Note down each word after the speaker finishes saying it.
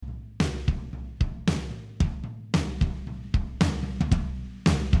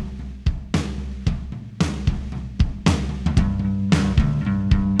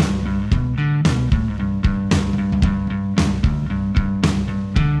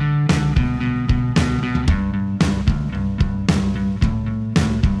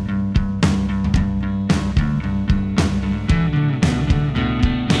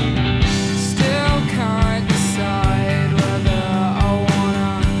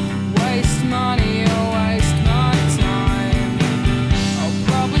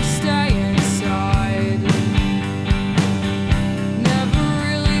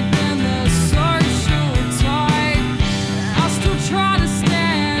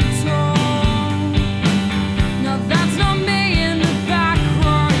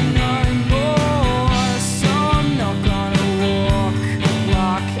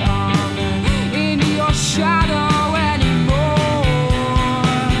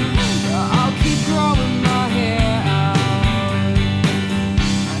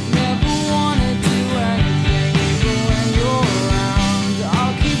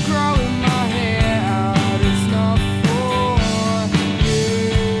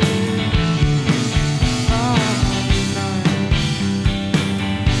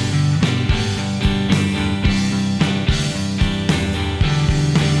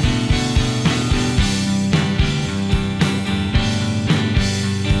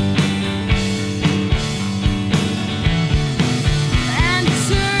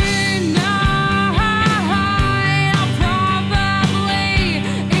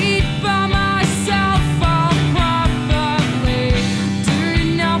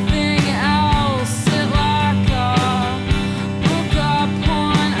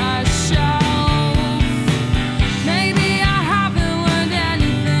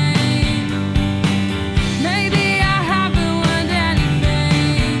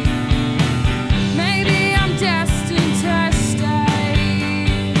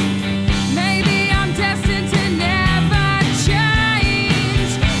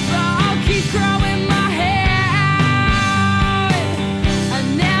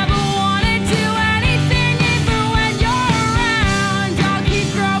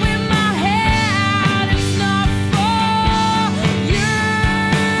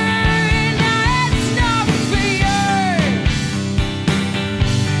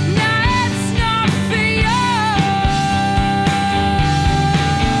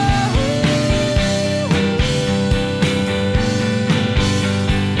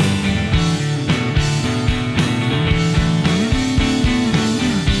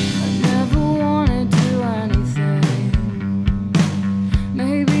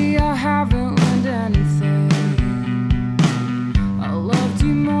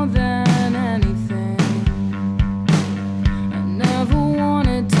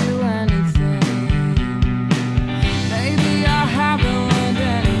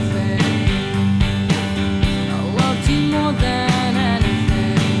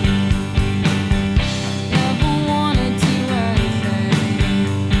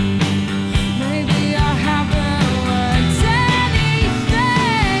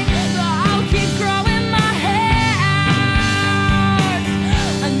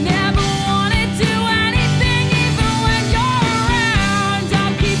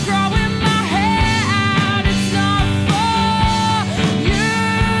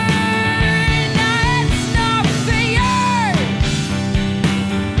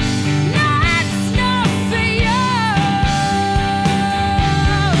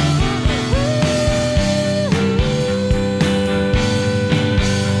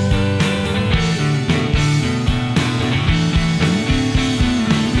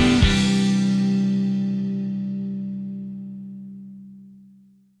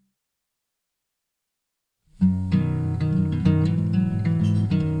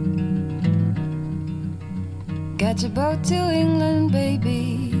catch a boat to England,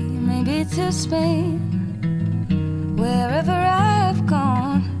 baby, maybe to Spain. Wherever I've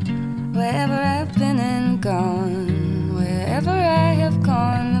gone, wherever I've been and gone, wherever I have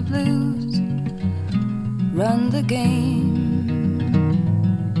gone, the blues run the game.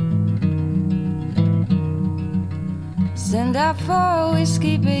 Send out for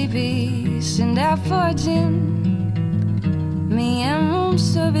whiskey, baby, send out for gin. Me and room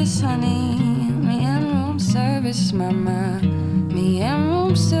service, honey, me and room service, mama. Me and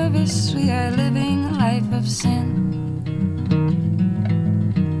room service, we are living a life of sin.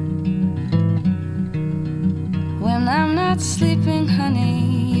 When I'm not sleeping,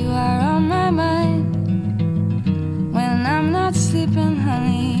 honey, you are on my mind. When I'm not sleeping,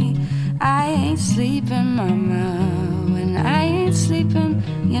 honey, I ain't sleeping, mama. When I ain't sleeping,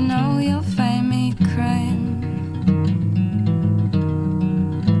 you know you'll find me crying.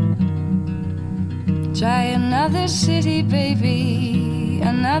 Try another city, baby,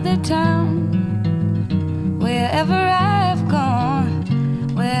 another town. Wherever I've gone,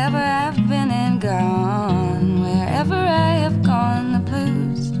 wherever I've been and gone, wherever I have gone, the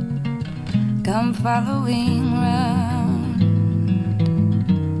blues come following round.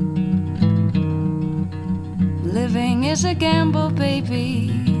 Living is a gamble, baby,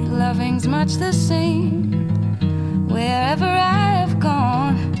 loving's much the same. Wherever I've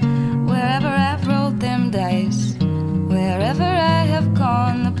gone, wherever I've rolled them dice, wherever I have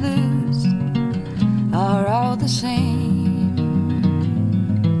gone, the blues are all the same.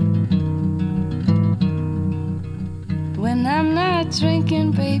 When I'm not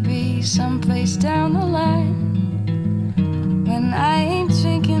drinking, baby, someplace down the line. When I ain't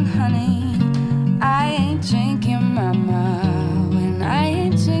drinking, honey, I ain't drinking, mama. When I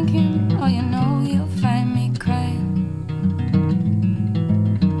ain't drinking, oh, you know you'll find me crying.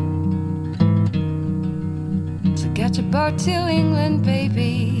 So catch a boat to England,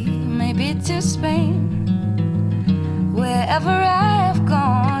 baby, maybe to Spain. Wherever I've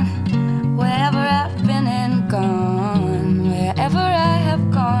gone, wherever I've been and gone, wherever I have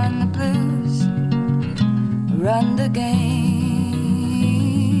gone, the blues run the game.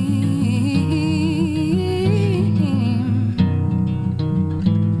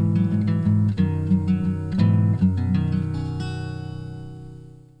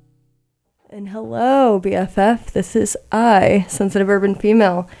 And hello, BFF. This is I, Sensitive Urban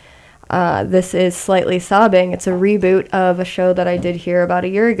Female. This is Slightly Sobbing. It's a reboot of a show that I did here about a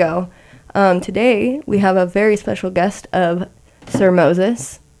year ago. Today, we have a very special guest of Sir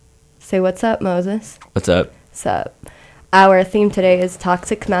Moses. Say what's up, Moses. What's up? What's up? Our theme today is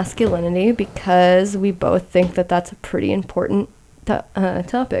toxic masculinity because we both think that that's a pretty important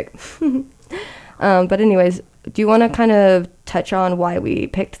topic. But anyways, do you want to kind of touch on why we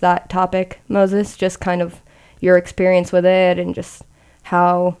picked that topic, Moses? Just kind of your experience with it and just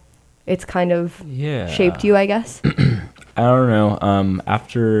how it's kind of shaped you, I guess. I don't know.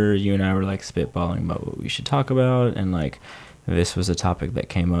 After you and I were like spitballing about what we should talk about, and like this was a topic that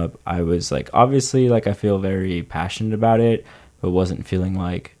came up, I was like, obviously, like I feel very passionate about it, but wasn't feeling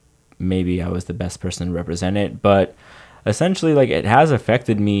like maybe I was the best person to represent it. But essentially, like it has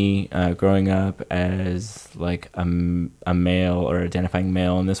affected me growing up as like a male or identifying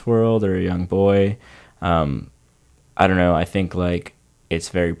male in this world, or a young boy. I don't know. I think like it's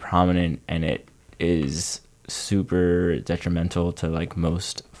very prominent, and it is super detrimental to like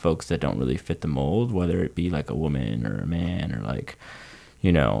most folks that don't really fit the mold, whether it be like a woman or a man or like,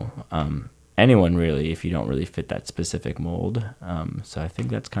 you know, anyone really, if you don't really fit that specific mold. So I think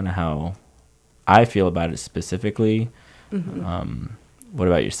that's kind of how I feel about it specifically. Mm-hmm. What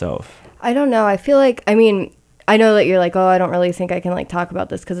about yourself? I don't know. I feel like, I mean, I know that you're like, oh, I don't really think I can like talk about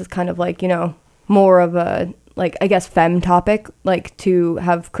this because it's kind of like, you know, more of a like, I guess, femme topic, like to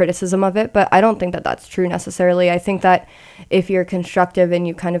have criticism of it. But I don't think that that's true necessarily. I think that if you're constructive and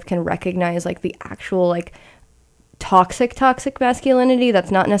you kind of can recognize like the actual like toxic masculinity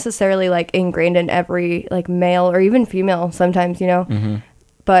that's not necessarily like ingrained in every like male or even female sometimes, you know, mm-hmm.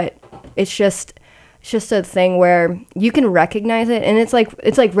 But it's just a thing where you can recognize it, and it's like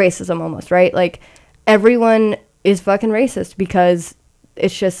racism almost, right? Like everyone is fucking racist because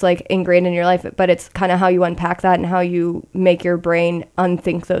it's just like ingrained in your life, but it's kind of how you unpack that and how you make your brain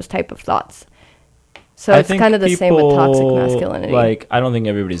unthink those type of thoughts. So it's kind of the same with toxic masculinity. Like, I don't think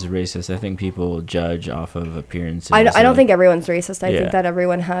everybody's racist. I think people judge off of appearances. I don't think everyone's racist. I think that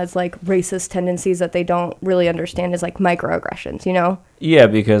everyone has like racist tendencies that they don't really understand as like microaggressions, you know? Yeah,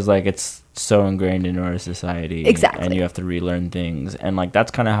 because like it's so ingrained into our society. Exactly. And you have to relearn things. And like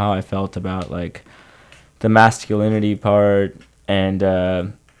that's kind of how I felt about like the masculinity part. And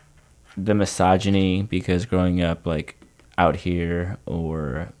the misogyny, because growing up like out here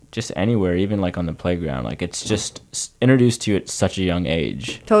or just anywhere, even like on the playground, like it's just introduced to you at such a young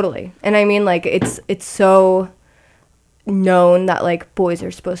age. Totally. And I mean, like, it's so known that like boys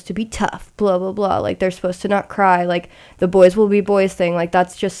are supposed to be tough, blah blah blah, like they're supposed to not cry, like the boys will be boys thing, like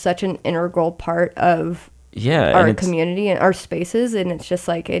that's just such an integral part of our community and our spaces, and it's just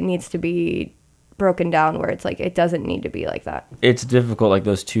like it needs to be broken down where it's like it doesn't need to be like that. It's difficult, like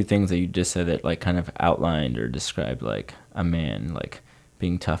those two things that you just said that like kind of outlined or described like a man like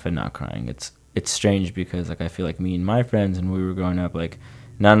being tough and not crying. It's strange because like I feel like me and my friends, and we were growing up, like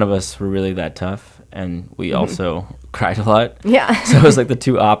none of us were really that tough, and we also cried a lot. Yeah. So it was like the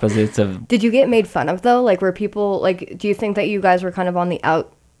two opposites of... Did you get made fun of though? Like were people like, do you think that you guys were kind of on the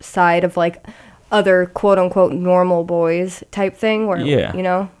outside of like other quote unquote normal boys type thing where, yeah, you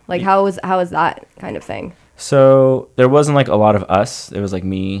know, like how is that kind of thing? So there wasn't like a lot of us. It was like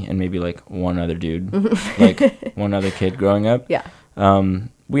me and maybe like one other dude, like one other kid growing up. Yeah.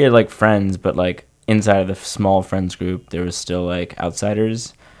 We had like friends, but like inside of the small friends group, there was still like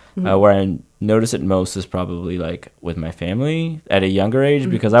outsiders. Where I noticed it most is probably like with my family at a younger age,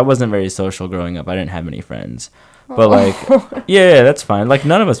 because I wasn't very social growing up. I didn't have many friends. But like, yeah, that's fine. Like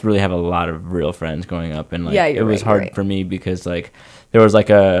none of us really have a lot of real friends growing up, and like it was hard for me because like there was like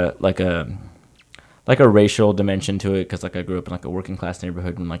a racial dimension to it, because like I grew up in like a working class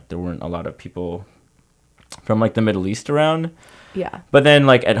neighborhood, and like there weren't a lot of people from like the Middle East around. Yeah. But then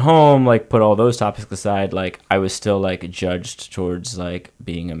like at home, like put all those topics aside, like I was still like judged towards like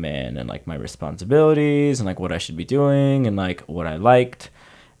being a man and like my responsibilities and like what I should be doing and like what I liked.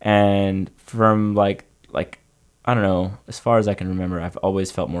 And from like I don't know, as far as I can remember, I've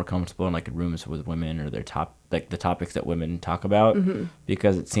always felt more comfortable in like rooms with women or the topics that women talk about,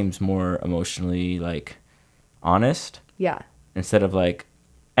 because it seems more emotionally like honest. Yeah. Instead of like,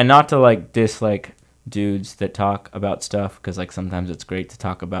 and not to like dislike dudes that talk about stuff, because like sometimes it's great to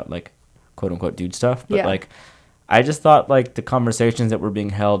talk about like quote unquote dude stuff, but like I just thought like the conversations that were being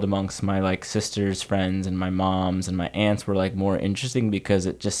held amongst my like sisters' friends and my moms and my aunts were like more interesting because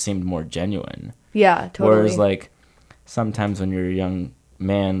it just seemed more genuine. Yeah, totally. Whereas like sometimes when you're a young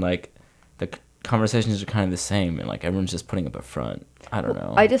man, like the conversations are kind of the same, and like everyone's just putting up a front. I don't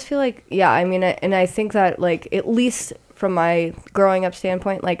know. I just feel like, yeah, I mean, and I think that like at least from my growing up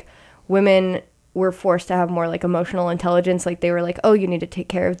standpoint, like women were forced to have more like emotional intelligence. Like they were like, oh, you need to take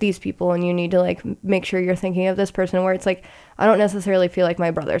care of these people and you need to like make sure you're thinking of this person, where it's like I don't necessarily feel like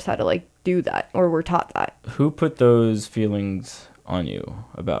my brothers had to like do that or were taught that. Who put those feelings on you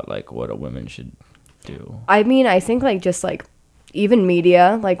about like what a woman should do? I mean, I think like just like even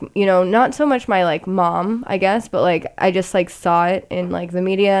media, like, you know, not so much my like mom, I guess, but like I just like saw it in like the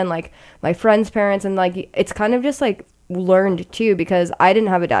media and like my friends' parents, and like it's kind of just like learned too, because I didn't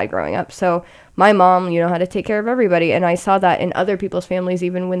have a dad growing up, so my mom, you know, had to take care of everybody, and I saw that in other people's families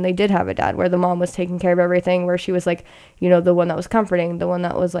even when they did have a dad, where the mom was taking care of everything, where she was like, you know, the one that was comforting, the one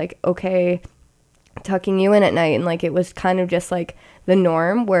that was like okay tucking you in at night, and like it was kind of just like the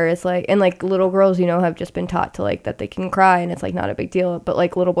norm, whereas like, and like little girls, you know, have just been taught to like that they can cry and it's like not a big deal, but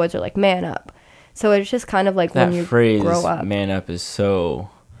like little boys are like man up, so it's just kind of like that when you phrase, grow up, man up, is so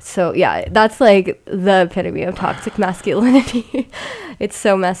yeah, that's like the epitome of toxic masculinity. It's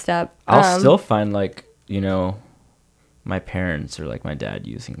so messed up. I'll still find like, you know, my parents or like my dad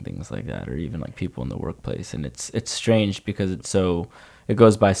using things like that, or even like people in the workplace, and it's strange because it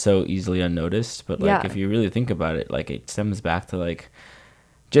goes by so easily unnoticed, but like if you really think about it, like it stems back to like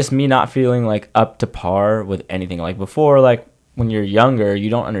just me not feeling like up to par with anything. Like before, like when you're younger,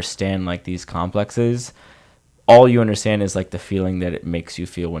 you don't understand like these complexes. All you understand is like the feeling that it makes you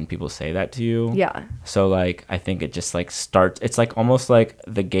feel when people say that to you. Yeah. So like I think it just like starts, it's like almost like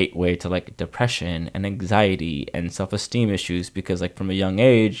the gateway to like depression and anxiety and self-esteem issues, because like from a young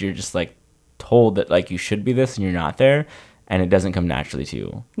age you're just like told that like you should be this and you're not there, and it doesn't come naturally to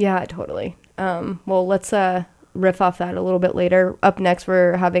you. Yeah, totally. Well, let's riff off that a little bit later. Up next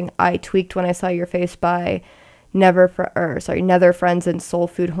we're having I Tweaked When I Saw Your Face by Nether Friends and Soul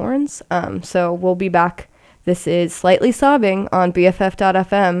Food Horns. So we'll be back. This is Slightly Sobbing on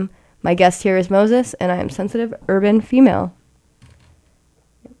BFF.FM. My guest here is Moses, and I am sensitive urban female.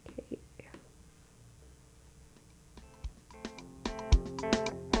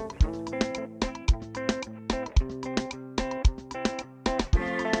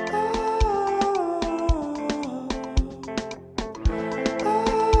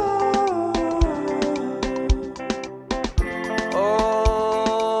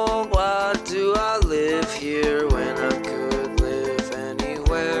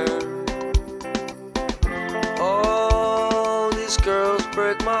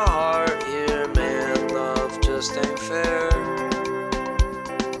 Break my heart just ain't fair.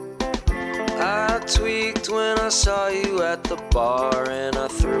 I tweaked when I saw you at the bar, and I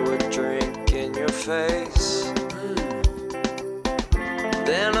threw a drink in your face.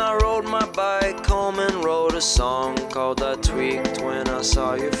 Then I rode my bike home and wrote a song called I Tweaked When I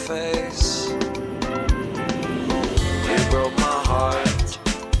Saw Your Face. You broke my heart,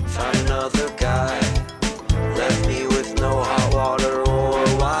 found another guy, left me with no hot water or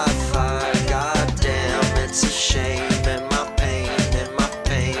Wi-Fi. Goddamn, it's a shame, and my pain, and my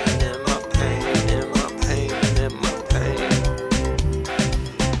pain, and my pain, and my pain, and my pain.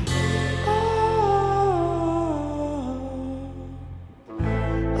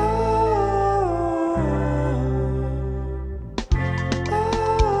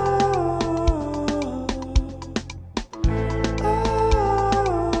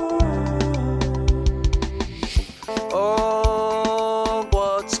 Oh,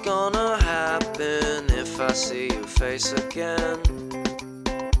 what's gonna happen if I see your face again?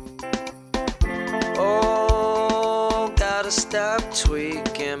 Oh, gotta stop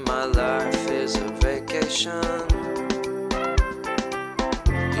tweaking, my life is a vacation.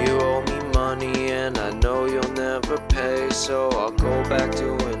 You owe me money and I know you'll never pay, so I'll go back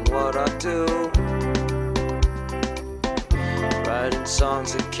doing what I do, writing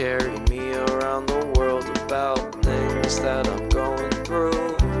songs that carry me around the world about things that I'm going through.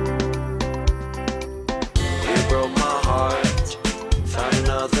 You broke my heart, found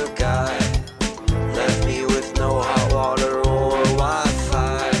another guy, left me with no hot water or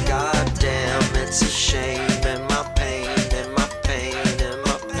Wi-Fi. Goddamn, it's a shame, and my pain, and my pain, and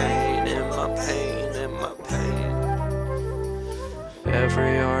my pain, and my pain, and my pain.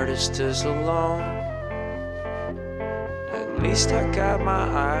 Every artist is alone. At least I got my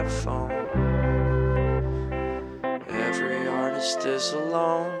iPhone. Every artist is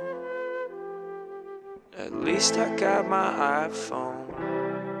alone. At least I got my iPhone.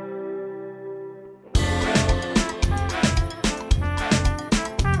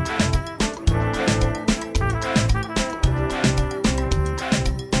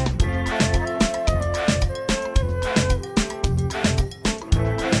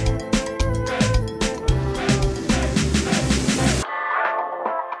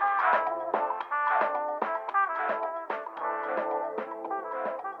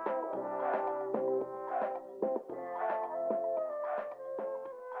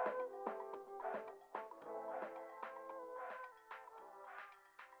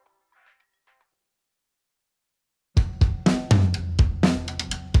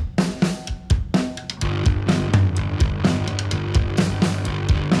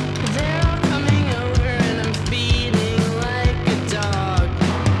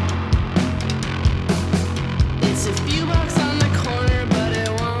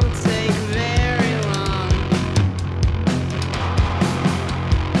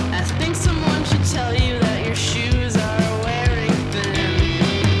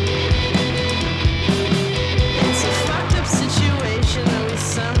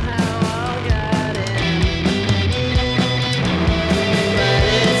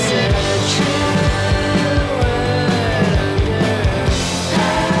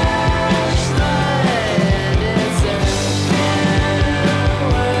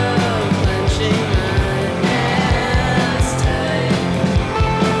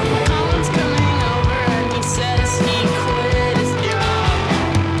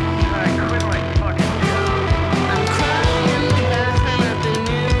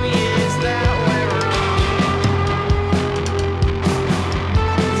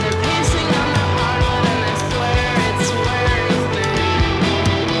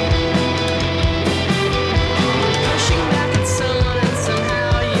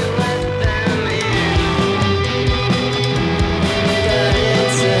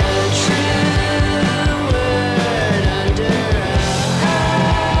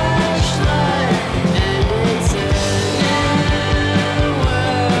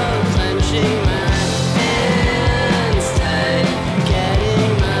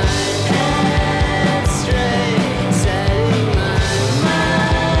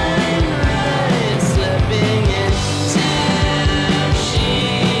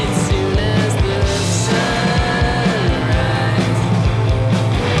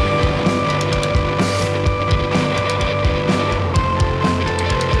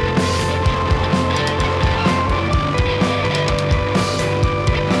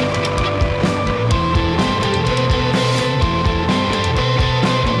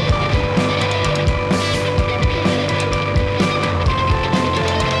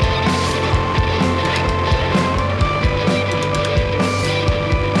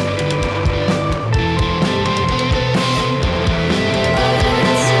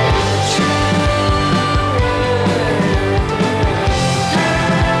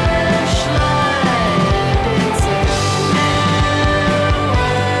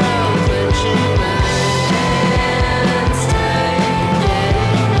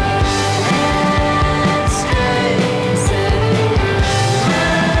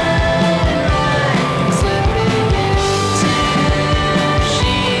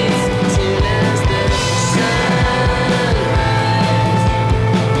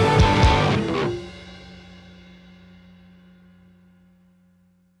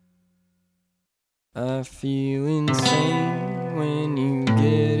 I feel insane when you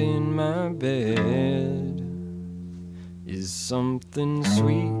get in my bed. Is something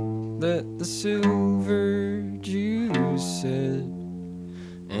sweet that the silver juice said?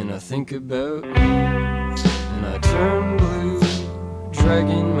 And I think about you, and I turn blue,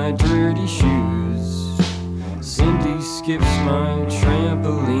 dragging my dirty shoes. Cindy skips my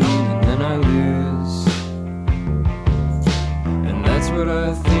trampoline, and then I lose. And that's what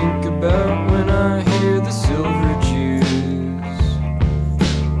I think about when I hear the silver juice.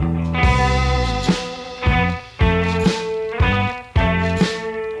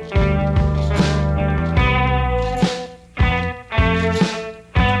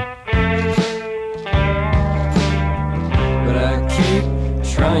 But I keep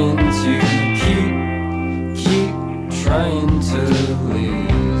trying to keep trying to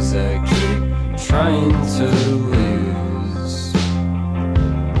lose. I keep trying to lose.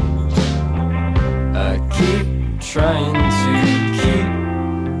 I keep trying to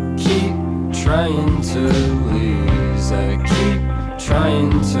keep trying to lose. I keep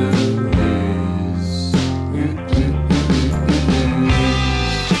trying to lose.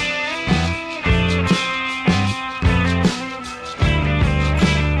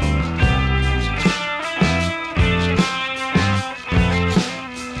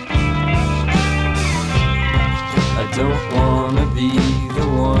 I don't wanna be the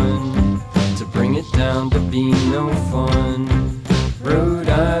one to bring it down to be no fun. Rhode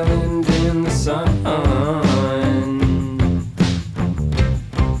Island in the sun.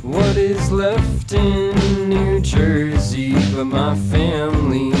 What is left in New Jersey but my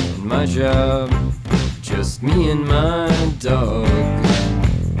family and my job? Just me and my dog.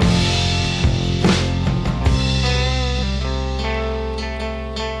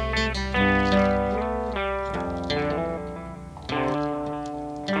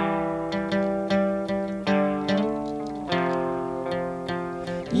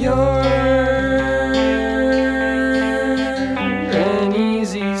 You're an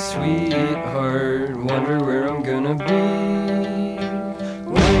easy sweetheart. Wonder where I'm gonna be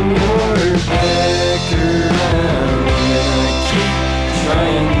when you're back around. And I keep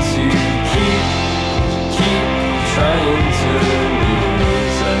trying to keep trying to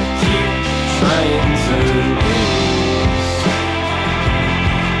lose. I keep trying to lose.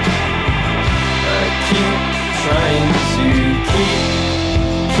 I keep trying to keep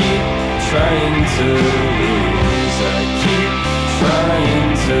trying to lose. I keep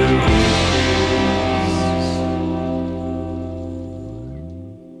trying to lose.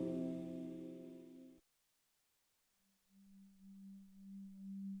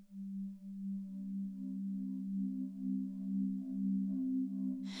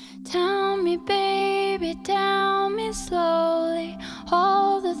 Tell me, baby, tell me slowly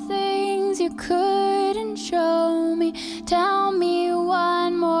all the things you couldn't show me. Tell me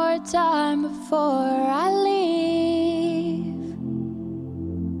one more time before I leave.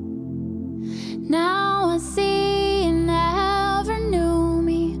 Now I see you never knew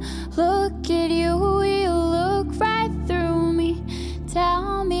me. Look at you, you look right through me.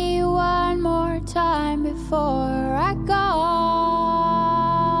 Tell me one more time before I go.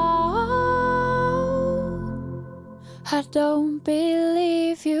 I don't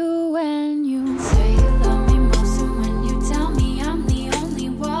believe you when you say you love me most, and when you tell me I'm the only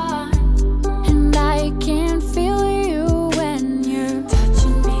one. And I can't feel you when you're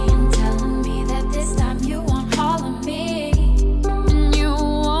touching me and telling me that this time you won't holler me. And you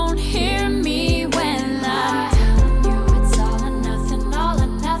won't hear me when I'm telling you it's all or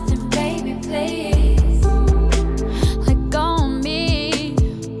nothing, baby, please. Let go of me.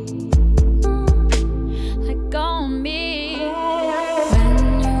 Let go of me. When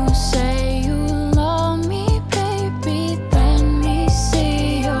you say you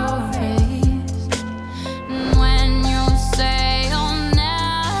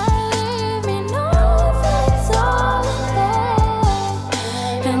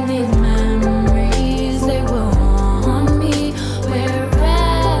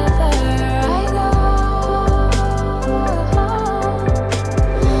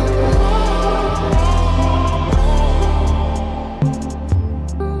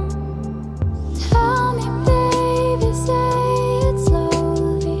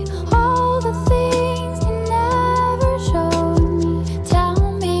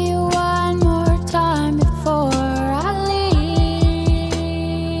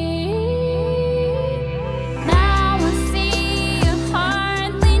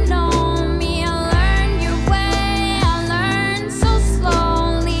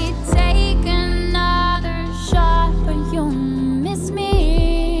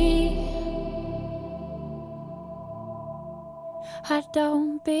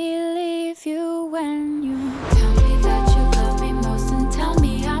don't believe you when you tell me that you love me most and tell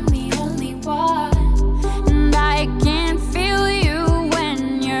me I'm the only one. And I can't feel you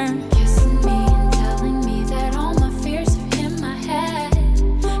when you're kissing me and telling me that all my fears are in my head.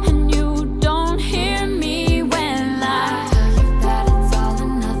 And you don't hear me when I tell you that it's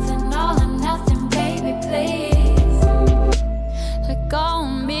all or nothing, baby, please. Let go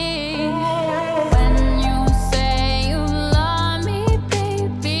of me. When you say you love me,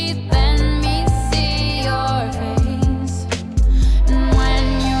 baby, then me see your face. And when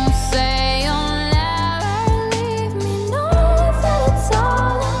you say you'll never leave me, know that it's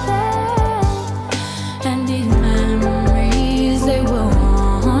all in there. And these memories, they will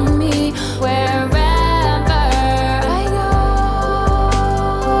haunt me wherever I go.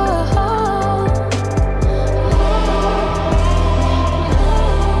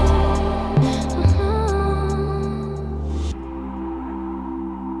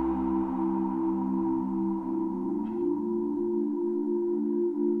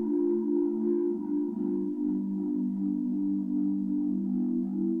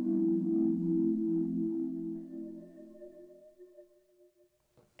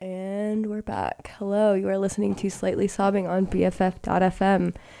 And we're back. Hello, you are listening to Slightly Sobbing on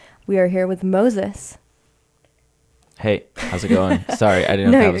BFF.fm. We are here with Moses. Hey, how's it going? Sorry, I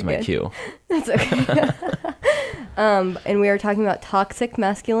didn't know No, if that was you're my good. cue. That's okay. And we are talking about toxic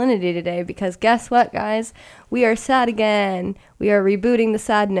masculinity today because guess what, guys? We are sad again. We are rebooting the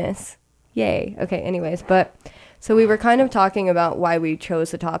sadness. Yay. Okay, anyways, but so we were kind of talking about why we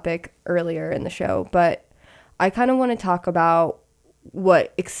chose the topic earlier in the show, but I kind of want to talk about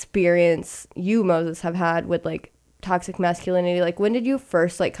what experience you, Moses, have had with like toxic masculinity. Like, when did you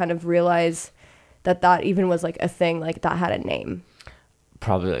first like kind of realize that that even was like a thing, like that had a name?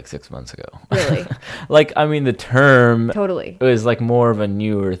 Probably like 6 months ago. Really? Like, I mean, the term Totally. was like more of a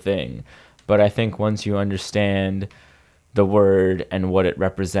newer thing. But I think once you understand the word and what it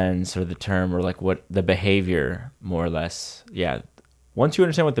represents, or the term, or like what the behavior, more or less, yeah. Once you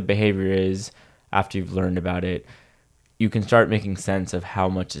understand what the behavior is, after you've learned about it, you can start making sense of how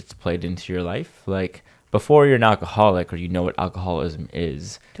much it's played into your life. Like, before you're an alcoholic or you know what alcoholism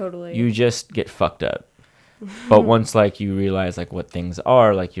is, Totally. you just get fucked up. But once like you realize like what things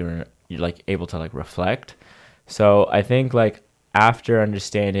are, like you're like able to like reflect. So I think like after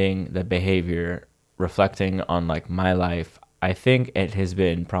understanding the behavior, reflecting on like my life, I think it has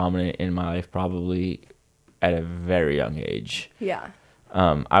been prominent in my life probably at a very young age. Yeah.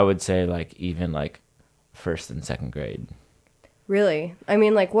 I would say like even like first and second grade. Really? I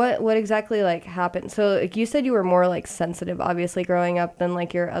mean, like, what exactly, like, happened? So, like, you said you were more, like, sensitive, obviously, growing up than,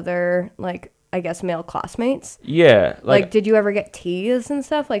 like, your other, like, I guess, male classmates. Yeah. Like, did you ever get teased and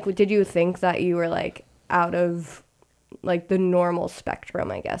stuff? Like, did you think that you were, like, out of, like, the normal spectrum,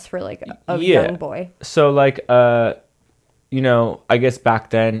 I guess, for, like, a young boy? So, like, you know, I guess back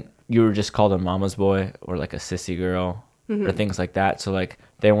then you were just called a mama's boy or, like, a sissy girl or things like that. So, like,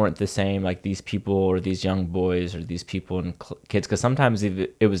 they weren't the same, like, these people or these young boys or these people and kids. Because sometimes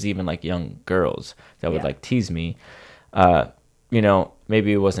it was even, like, young girls that would, like, tease me. You know,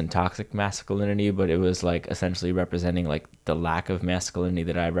 maybe it wasn't toxic masculinity, but it was, like, essentially representing, like, the lack of masculinity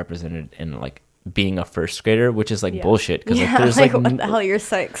that I represented in, like, being a first grader, which is, like, bullshit. Because, like, there's, like, what the hell, you're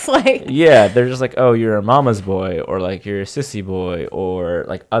 6, like... Yeah, they're just like, oh, you're a mama's boy, or, like, you're a sissy boy, or,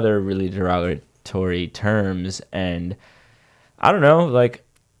 like, other really derogatory terms. And I don't know, like,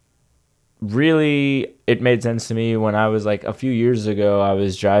 really, it made sense to me when I was, like, a few years ago, I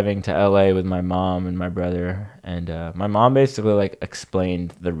was driving to LA with my mom and my brother, and my mom basically, like,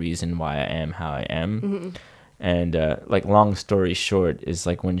 explained the reason why I am how I am. Mm-hmm. And, like, long story short is,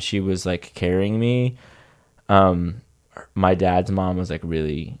 like, when she was, like, carrying me, my dad's mom was, like,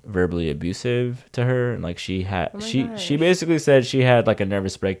 really verbally abusive to her. And, like, she basically said she had, like, a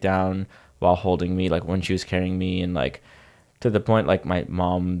nervous breakdown while holding me, like, when she was carrying me. And, like, to the point, like, my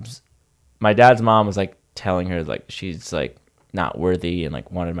dad's mom was, like, telling her, like, she's, like, not worthy and, like,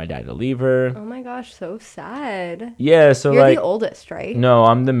 wanted my dad to leave her. Oh, my gosh, so sad. Yeah, so, You're like... the oldest, right? No,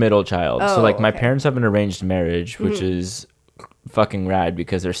 I'm the middle child. Oh, so, like, my okay. parents have an arranged marriage, which is fucking rad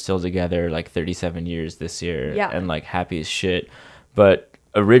because they're still together, like, 37 years this year. Yeah. And, like, happy as shit. But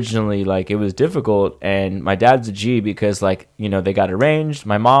originally, like, it was difficult, and my dad's a G because, like, you know, they got arranged.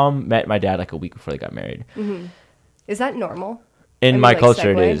 My mom met my dad, like, a week before they got married. Mm-hmm. Is that normal? In my like,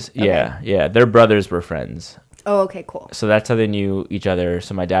 culture, segue? it is. Okay. Yeah. Their brothers were friends. Oh, okay, cool. So that's how they knew each other.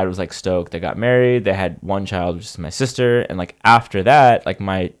 So my dad was, like, stoked. They got married. They had one child, which is my sister. And, like, after that, like,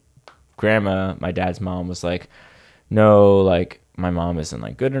 my grandma, my dad's mom, was like, no, like, my mom isn't,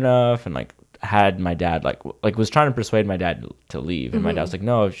 like, good enough. And, like, had my dad like was trying to persuade my dad to leave, and my dad was like,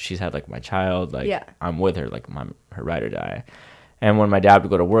 no, she's had like my child, like I'm with her, like her ride or die. And when my dad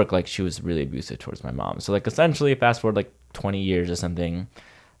would go to work, like she was really abusive towards my mom. So like essentially fast forward like 20 years or something,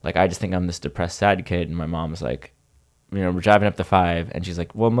 like I just think I'm this depressed sad kid, and my mom's like, you know, we're driving up the 5, and she's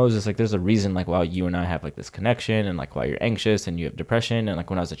like, well, Moses, like there's a reason like why you and I have like this connection, and like why you're anxious and you have depression, and like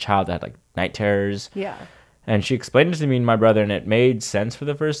when I was a child I had like night terrors. Yeah. And she explained it to me and my brother, and it made sense for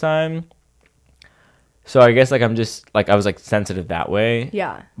the first time. So I guess like I'm just like I was like sensitive that way.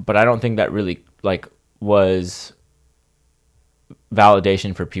 Yeah. But I don't think that really like was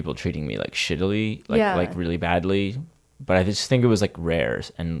validation for people treating me like shittily, like really badly. But I just think it was like rare,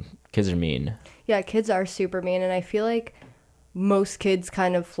 and kids are mean. Yeah, kids are super mean, and I feel like most kids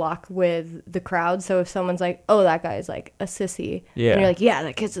kind of flock with the crowd. So if someone's like, oh, that guy's like a sissy, and you're like, yeah,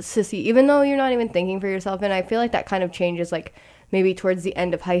 that kid's a sissy, even though you're not even thinking for yourself. And I feel like that kind of changes like maybe towards the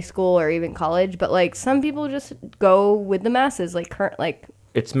end of high school or even college. But like some people just go with the masses, like current, like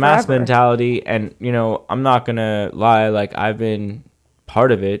it's mass mentality. And you know, I'm not gonna lie, like I've been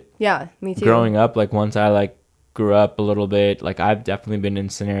part of it. Yeah, me too. Growing up, like once I like grew up a little bit, like I've definitely been in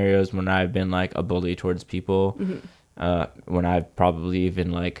scenarios when I've been like a bully towards people. When I've probably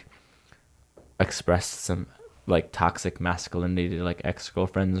even like expressed some like toxic masculinity to like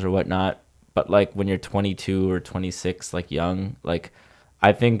ex-girlfriends or whatnot. But like when you're 22 or 26, like young, like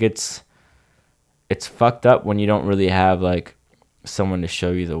I think it's fucked up when you don't really have like someone to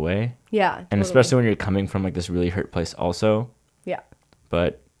show you the way. Yeah. And totally. especially when you're coming from like this really hurt place also. Yeah.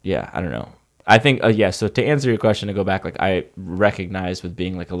 But yeah, I don't know. I think, so to answer your question, to go back, like I recognize with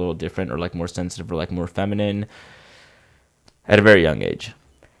being like a little different or like more sensitive or like more feminine at a very young age.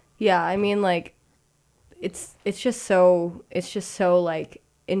 Yeah, I mean, like, it's just so like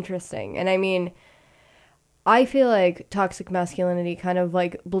interesting. And I mean, I feel like toxic masculinity kind of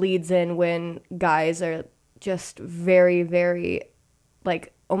like bleeds in when guys are just very, very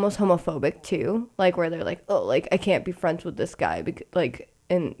like almost homophobic too, like where they're like, oh, like I can't be friends with this guy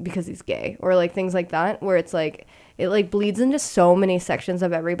because he's gay, or like things like that, where it's like it like bleeds into so many sections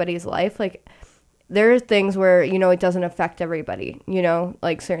of everybody's life. Like there are things where, you know, it doesn't affect everybody, you know,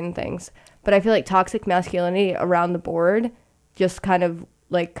 like certain things. But I feel like toxic masculinity around the board just kind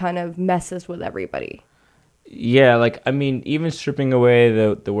of messes with everybody. Yeah, like, I mean, even stripping away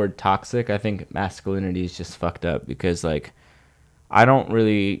the word toxic, I think masculinity is just fucked up because, like, I don't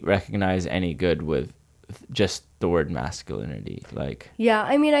really recognize any good with just the word masculinity. Like, yeah,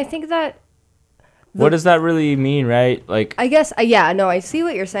 I mean, I think that what does that really mean, right? Like, I guess, I see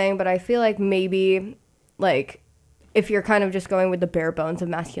what you're saying, but I feel like maybe, like, if you're kind of just going with the bare bones of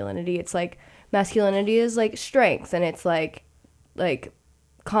masculinity, it's like masculinity is like strength, and it's like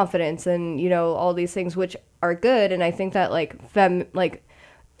confidence, and, you know, all these things which are good. And I think that like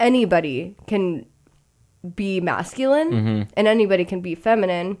anybody can be masculine and anybody can be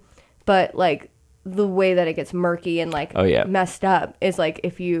feminine, but like the way that it gets murky and like messed up is like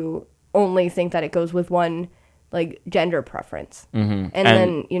if you only think that it goes with one like gender preference, and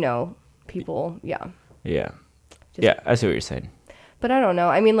then, you know, people I see what you're saying. But I don't know,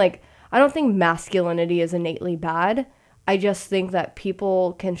 I mean, like, I don't think masculinity is innately bad. I just think that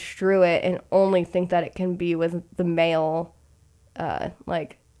people construe it and only think that it can be with the male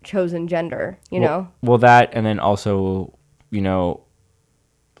like chosen gender, you know. Well, that, and then also, you know,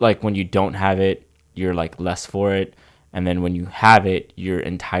 like when you don't have it, you're like less for it, and then when you have it, you're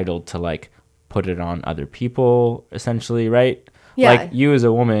entitled to like put it on other people, essentially, right? Yeah. Like you as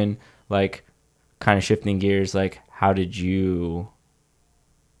a woman, like kind of shifting gears, like how did you,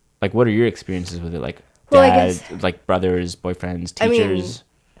 like what are your experiences with it? Like dad, like brothers, boyfriends, teachers?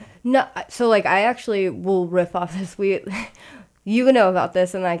 I mean, no, so like I actually will riff off this. You know about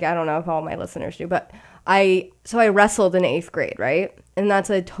this, and like I don't know if all my listeners do, but I wrestled in 8th grade, right? And that's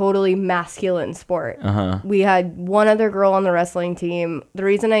a totally masculine sport. We had one other girl on the wrestling team. The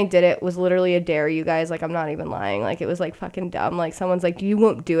reason I did it was literally a dare, you guys. Like, I'm not even lying. Like, it was like fucking dumb. Like, someone's like, you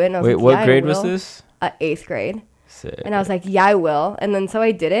won't do it. And I was like, what grade was this? 8th grade. Sick. And I was like, yeah, I will. And then so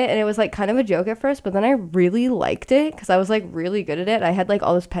I did it, and it was like kind of a joke at first, but then I really liked it because I was like really good at it. I had like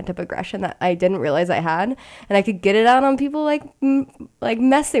all this pent up aggression that I didn't realize I had, and I could get it out on people, like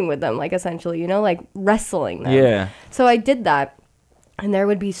messing with them, like essentially, you know, like wrestling them. Yeah. So I did that. And there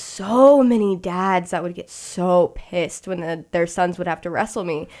would be so many dads that would get so pissed when their sons would have to wrestle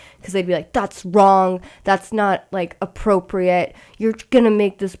me, because they'd be like, that's wrong. That's not like appropriate. You're going to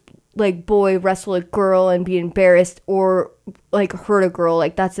make this like boy wrestle a girl and be embarrassed, or like hurt a girl.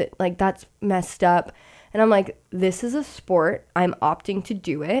 Like that's it. Like that's messed up. And I'm like, this is a sport. I'm opting to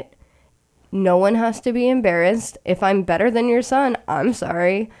do it. no one has to be embarrassed. If I'm better than your son, I'm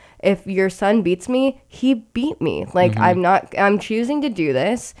sorry. If your son beats me, he beat me. Like, I'm choosing to do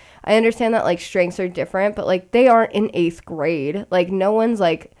this. I understand that, like, strengths are different, but, like, they aren't in 8th grade. Like, no one's,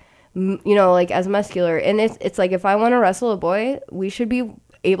 like, you know, like, as muscular. And it's like, if I want to wrestle a boy, we should be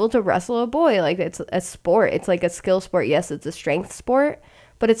able to wrestle a boy. Like, it's a sport. It's like a skill sport. Yes, it's a strength sport,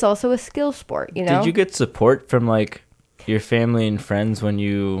 but it's also a skill sport, you know? Did you get support from, like, your family and friends when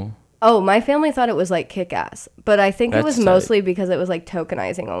you... Oh, my family thought it was, like, kick-ass. But I think it was That's mostly because it was, like,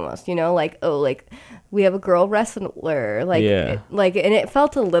 tokenizing almost, you know? Like, oh, like, we have a girl wrestler. Like, Yeah. and it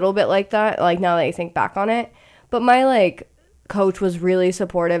felt a little bit like that, like, now that I think back on it. But my, like, coach was really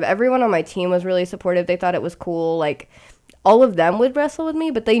supportive. Everyone on my team was really supportive. They thought it was cool. Like, all of them would wrestle with me,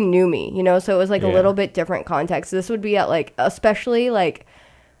 but they knew me, you know? So it was, like, a little bit different context. This would be at, like, especially, like,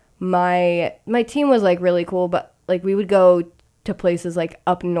 my team was, like, really cool, but, like, we would go to places like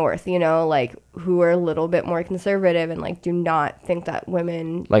up north, you know, like who are a little bit more conservative and like do not think that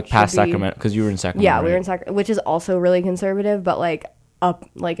women Like past Sacramento, because you were in Sacramento. Yeah, right? we were in Sacramento, which is also really conservative, but like up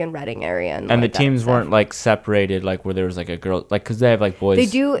like in Reading area. And like the that teams stuff. weren't like separated, like where there was like a girl, like because they have like boys They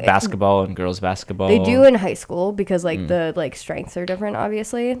do- basketball and girls basketball. They do in high school because like the like strengths are different,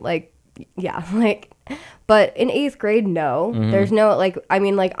 obviously. Like, yeah, like, but in 8th grade, no, there's no like, I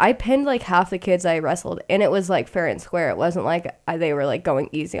mean, like I pinned like half the kids I wrestled and it was like fair and square. It wasn't like they were like going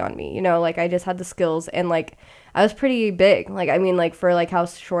easy on me, you know, like I just had the skills and like I was pretty big. Like, I mean, like for like how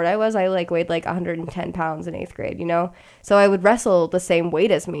short I was, I like weighed like 110 pounds in 8th grade, you know, so I would wrestle the same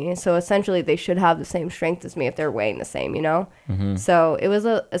weight as me. So essentially they should have the same strength as me if they're weighing the same, you know? So it was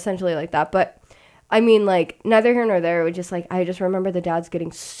essentially like that. But I mean, like, neither here nor there. It was just, like, I just remember the dads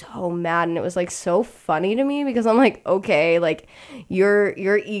getting so mad, and it was, like, so funny to me, because I'm like, okay, like, your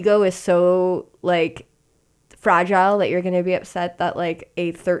ego is so, like, fragile that you're going to be upset that, like,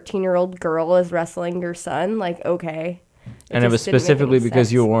 a 13-year-old girl is wrestling your son. Like, okay. And it was just didn't make specifically any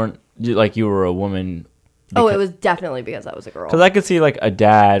because you sense. weren't, like, you were a woman. Oh, it was definitely because I was a girl. Because I could see, like, a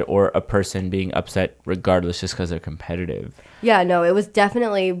dad or a person being upset regardless just because they're competitive. Yeah, no, it was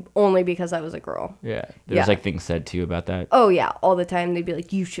definitely only because I was a girl. Yeah. There's, Yeah. like, things said to you about that. Oh, yeah, all the time. They'd be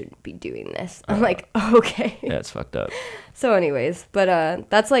like, you shouldn't be doing this. I'm like, okay. Yeah, it's fucked up. So anyways, but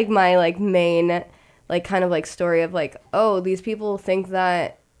that's like my like main like kind of like story of like, oh, these people think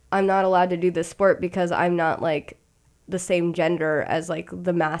that I'm not allowed to do this sport because I'm not like the same gender as like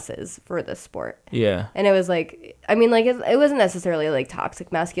the masses for this sport. Yeah. And it was like, I mean, like it wasn't necessarily like toxic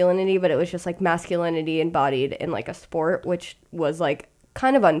masculinity, but it was just like masculinity embodied in like a sport, which was like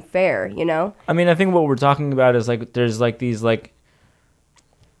kind of unfair, you know? I mean, I think what we're talking about is like there's like these like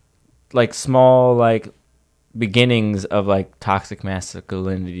small like beginnings of like toxic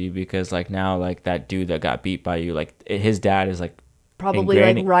masculinity, because like now like that dude that got beat by you, like his dad is like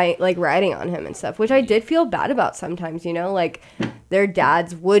Probably like riding on him and stuff, which I did feel bad about sometimes, you know, like their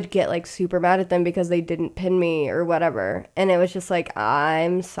dads would get like super mad at them because they didn't pin me or whatever. And it was just like,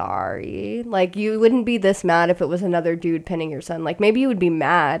 I'm sorry. Like, you wouldn't be this mad if it was another dude pinning your son. Like, maybe you would be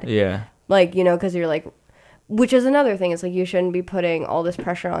mad. Yeah. Like, you know, because you're like, which is another thing. It's like, you shouldn't be putting all this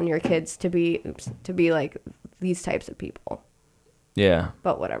pressure on your kids to be like these types of people. Yeah.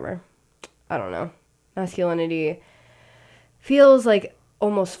 But whatever. I don't know. Masculinity feels like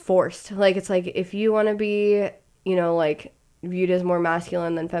almost forced. Like, it's like, if you want to be, you know, like viewed as more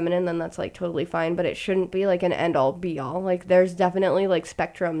masculine than feminine, then that's like totally fine, but it shouldn't be like an end all be all. Like, there's definitely like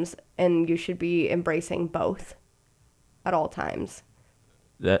spectrums, and you should be embracing both at all times.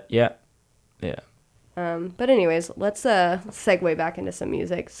 Yeah. But anyways, let's segue back into some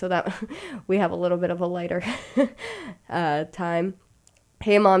music so that we have a little bit of a lighter time.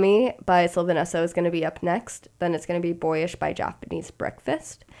 Hey Mommy by Sylvan Esso is going to be up next. Then it's going to be Boyish by Japanese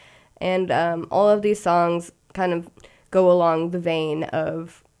Breakfast. And all of these songs kind of go along the vein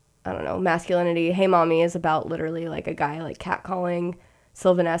of, I don't know, masculinity. Hey Mommy is about literally like a guy like catcalling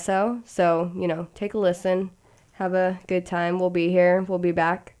Sylvan Esso. So, you know, take a listen. Have a good time. We'll be here. We'll be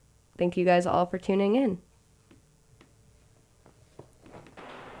back. Thank you guys all for tuning in.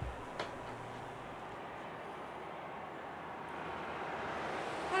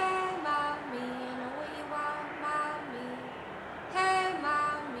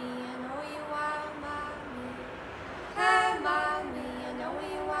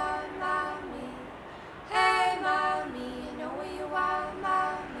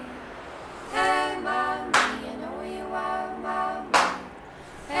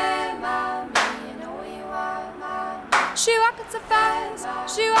 She walking so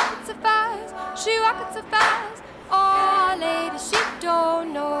fast, she walking so fast, she walking so fast. Oh, lady, she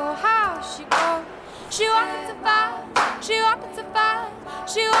don't know how she goes. She walking so fast, she walking so fast,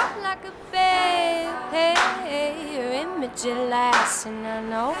 She walk like a babe, her image it lasts, and I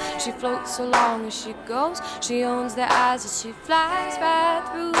know she floats so long as she goes. She owns the eyes as she flies right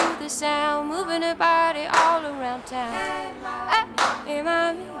through the sound, moving her body all around town. Hey,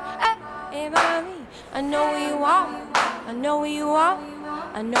 mommy, hey, mommy, I know what you want, I know what you want,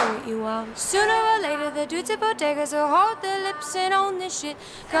 I know what you want. Sooner or later the dudes at bodegas will hold their lips and own this shit,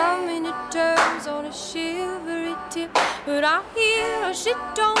 coming to terms on a shivery tip. But I hear her, she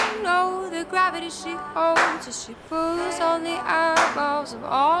don't know the gravity she holds as she pulls on the eyeballs of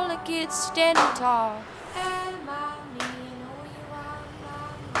all the kids standing tall. And mommy, you know you want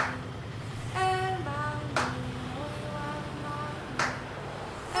mommy. And mommy, you know you want mommy.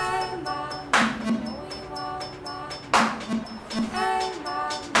 And mommy, you know you want mommy. And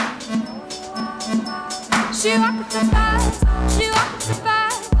mommy, you know you want mommy. She walked to five, she walked to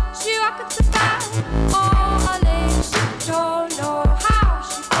five, she walked to five. All her legs, she don't know how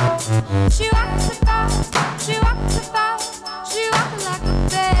she goes. She walked to five, she walked to five, she walked like a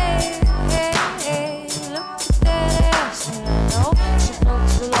babe. Look at that ass, and I know she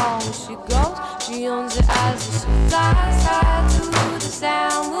floats along as she goes. She owns her eyes as she flies high through the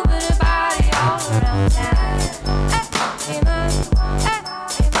sound, moving her body all around town. Hey, mommy, hey,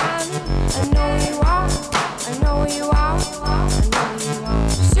 mommy, I know you are, I know you are, I know you are.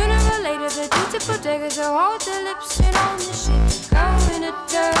 Sooner or later the dudes at bodegas will hold their lips and own the shit, coming to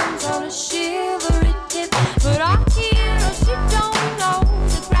terms on a shivery tip. But I hear her, she don't know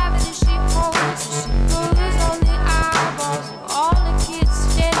the gravity she holds, so she pulls on the eyeballs of all the kids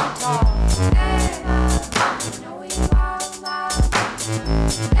standing tall. Hey, I know you are mine.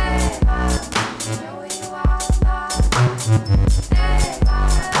 Hey, I know you are mine. Hey, I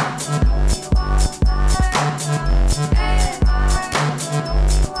know you are mine. Hey, I know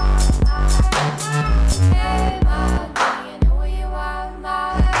you are mine. Hey,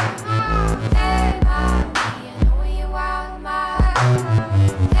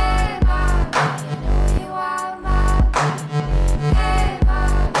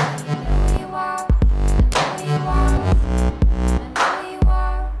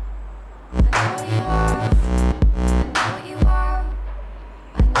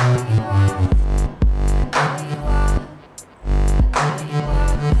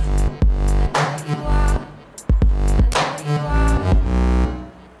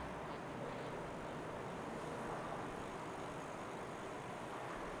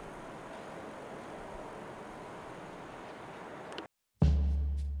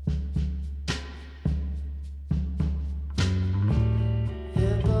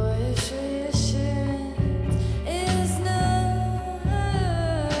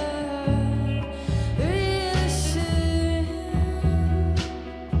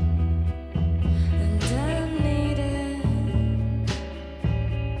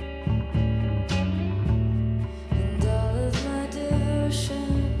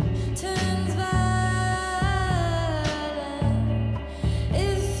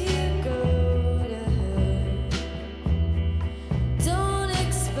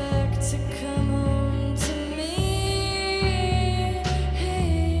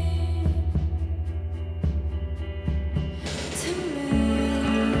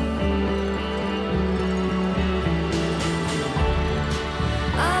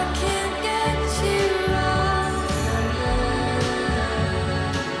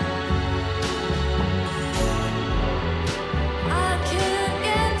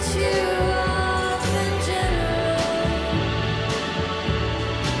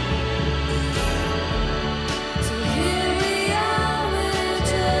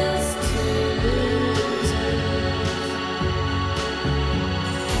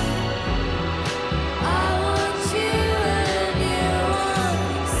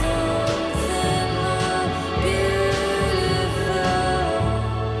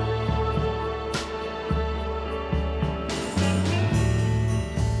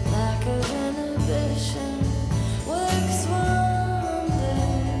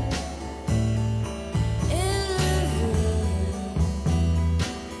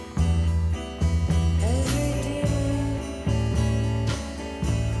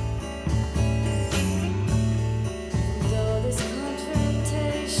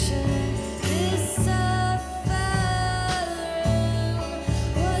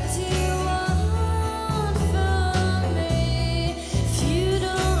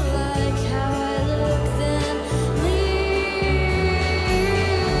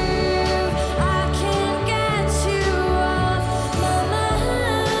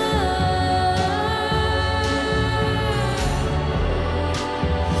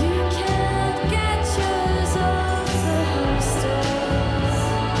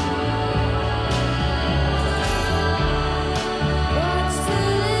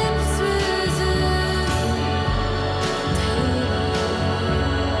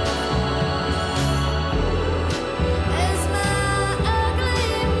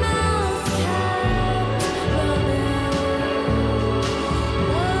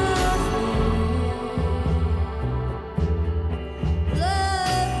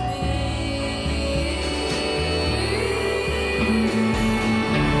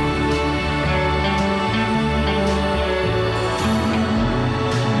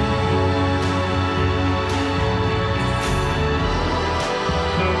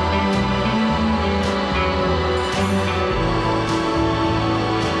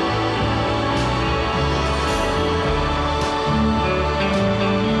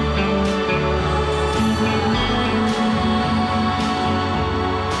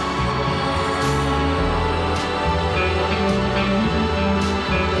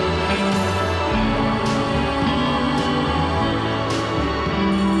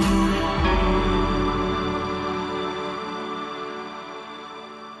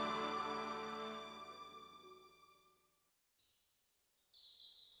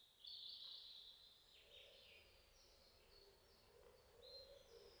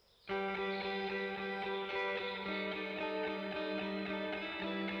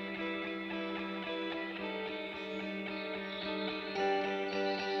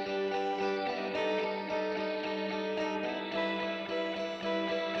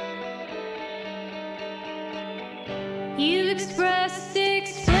 You've expressed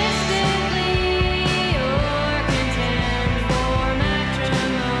explicitly your contempt for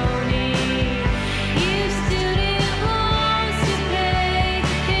matrimony. You student loans to pay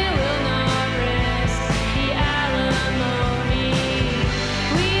and will not risk the alimony.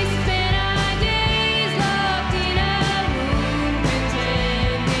 We spent our days locked in a room,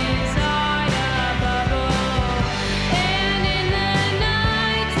 pretend inside a bubble. And in the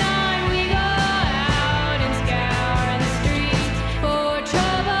nighttime we go out and scour the streets for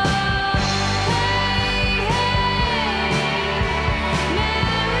trouble. Hey, hey,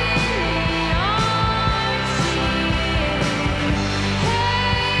 marry me, Archie.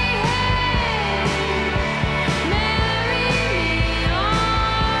 Hey, hey, marry me,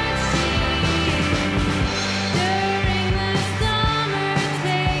 Archie. During the summer,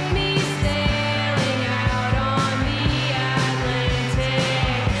 take me sailing out on the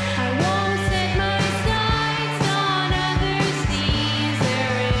Atlantic. I won't set my sights on other seas.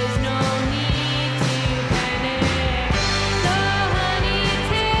 There is no need to panic. So honey,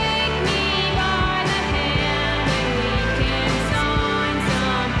 take me by the hand and we can sign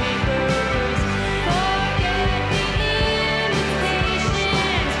some papers. Forget the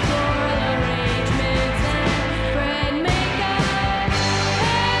invitations, floral arrangements and bread makeup.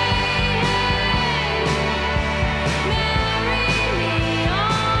 Hey, hey, marry me,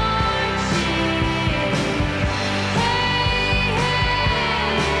 Archie. Hey,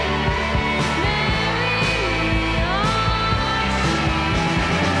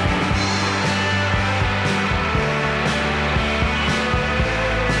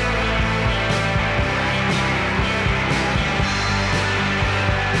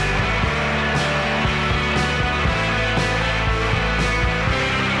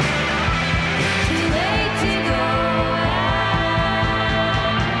 too late to go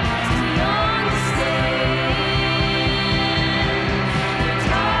out, too young to stay in. You're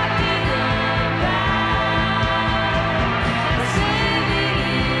talking about us living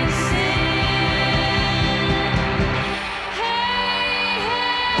in sin. Hey,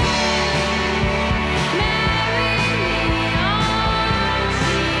 marry me,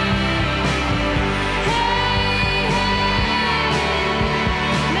 Archie. Hey,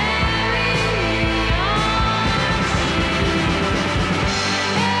 marry me,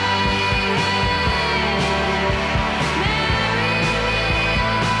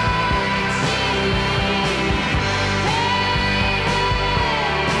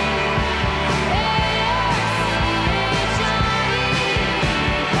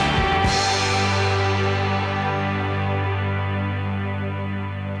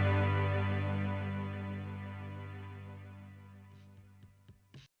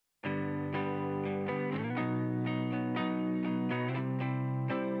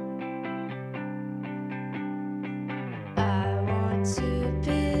 I want to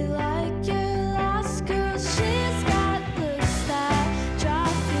be like your last girl. She's got looks that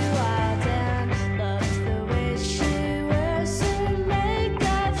drive you wild and loves the way she wears her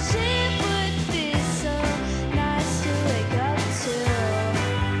makeup. She would be so nice to wake up to.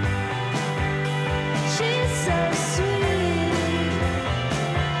 She's so sweet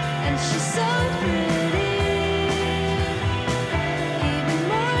and she's so pretty, even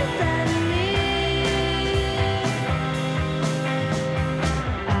more than me.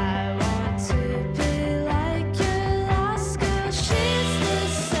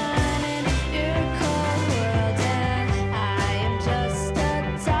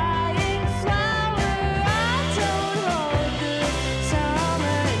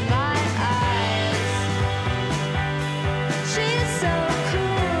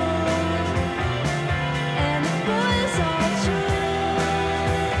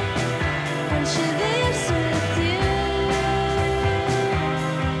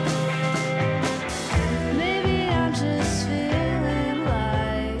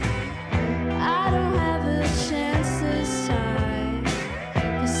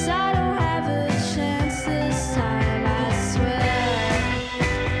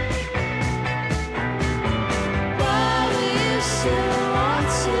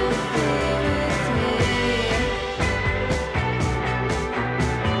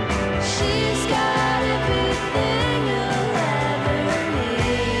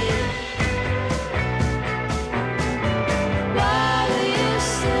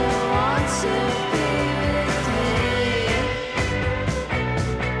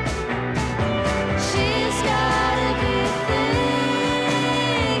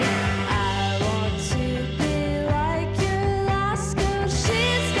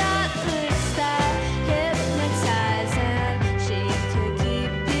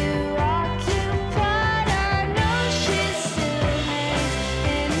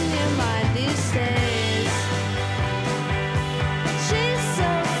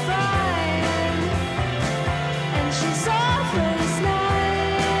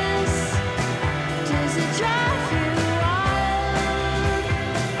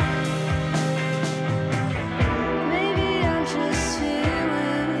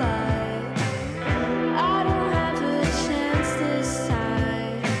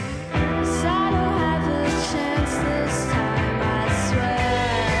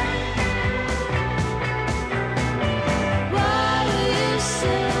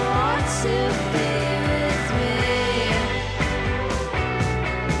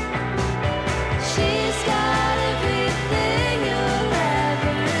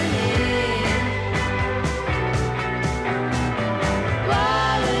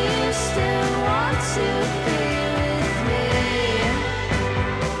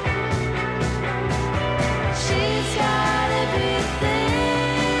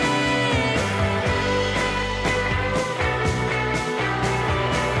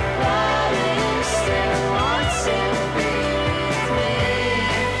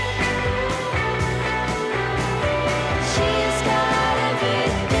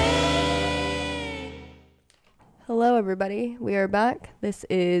 everybody. We are back. This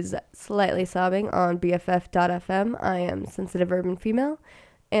is Slightly Sobbing on BFF.fm. I am Sensitive Urban Female,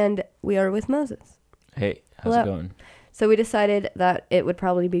 and we are with Moses. Hey, how's Hello. it going? So we decided that it would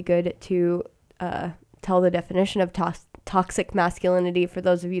probably be good to tell the definition of toxic masculinity for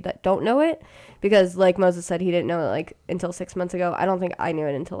those of you that don't know it, because like Moses said, he didn't know it like until 6 months ago. I don't think I knew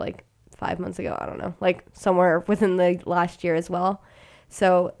it until like 5 months ago. I don't know, like somewhere within the last year as well.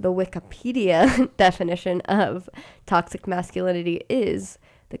 So the Wikipedia definition of toxic masculinity is: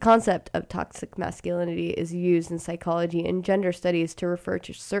 the concept of toxic masculinity is used in psychology and gender studies to refer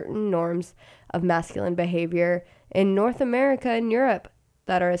to certain norms of masculine behavior in North America and Europe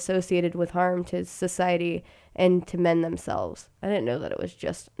that are associated with harm to society and to men themselves. I didn't know that it was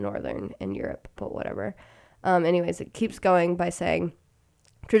just Northern and Europe, but whatever. Anyways, it keeps going by saying,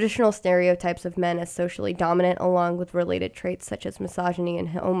 traditional stereotypes of men as socially dominant, along with related traits such as misogyny and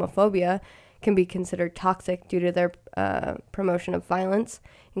homophobia, can be considered toxic due to their promotion of violence,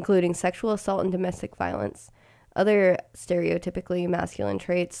 including sexual assault and domestic violence. Other stereotypically masculine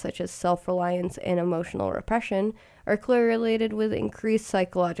traits, such as self-reliance and emotional repression, are correlated with increased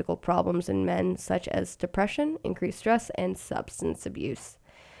psychological problems in men, such as depression, increased stress, and substance abuse.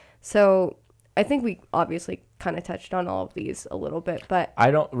 So I think we obviously kind of touched on all of these a little bit, but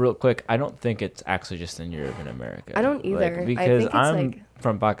I don't think it's actually just in Europe and America. I don't either. Like, because I'm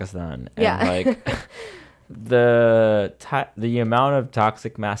from Pakistan, and like the amount of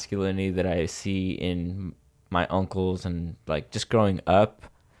toxic masculinity that I see in my uncles and like just growing up,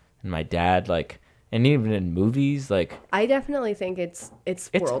 and my dad, like, and even in movies, like, I definitely think it's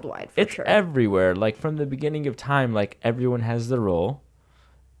worldwide for sure. It's everywhere. Like from the beginning of time, like everyone has their role,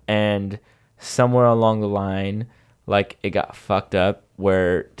 and somewhere along the line, like it got fucked up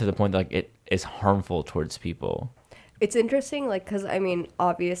where to the point that, like, it is harmful towards people. It's interesting, like, because I mean,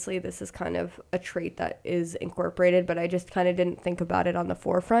 obviously this is kind of a trait that is incorporated, but I just kind of didn't think about it on the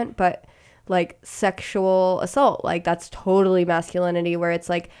forefront. But like sexual assault, like that's totally masculinity, where it's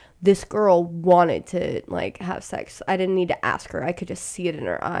like this girl wanted to like have sex. I didn't need to ask her. I could just see it in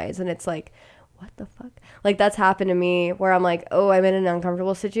her eyes. And it's like, what the fuck? Like that's happened to me where I'm like, oh, I'm in an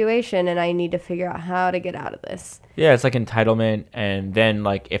uncomfortable situation and I need to figure out how to get out of this. Yeah, it's like entitlement. And then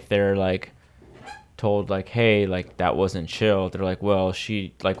like if they're like told like, hey, like that wasn't chill, they're like, well,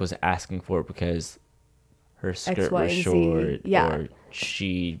 she like was asking for it because her skirt X, Y, was and Z. short, Yeah. or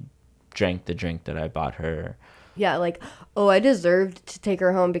she drank the drink that I bought her. Yeah, like, oh, I deserved to take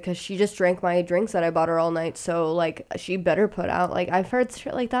her home because she just drank my drinks that I bought her all night, so like she better put out. Like I've heard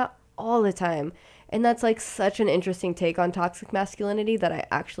shit like that all the time, and that's like such an interesting take on toxic masculinity that I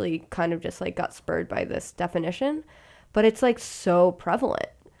actually kind of just like got spurred by this definition, but it's like so prevalent.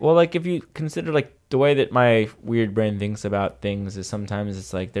 Well, like if you consider like the way that my weird brain thinks about things is sometimes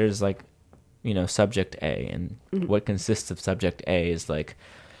it's like there's like, you know, subject A, and what consists of subject A is like,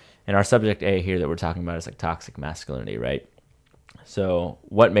 and our subject A here that we're talking about is like toxic masculinity, right? So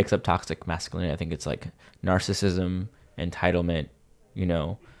what makes up toxic masculinity? I think it's like narcissism, entitlement, you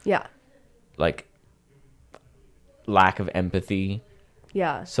know, Yeah. like lack of empathy.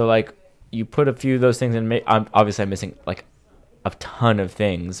 Yeah. So like you put a few of those things in. I'm missing like a ton of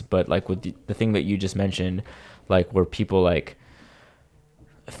things, but like with the thing that you just mentioned, like where people like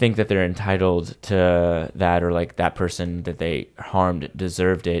think that they're entitled to that, or like that person that they harmed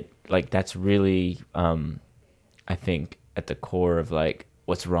deserved it, like that's really I think at the core of like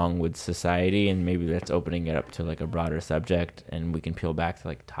what's wrong with society. And maybe that's opening it up to like a broader subject, and we can peel back to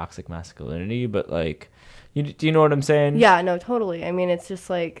like toxic masculinity, but like do you know what I'm saying? Yeah, no, totally. I mean, it's just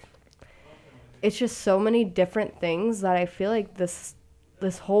like, it's just so many different things that I feel like this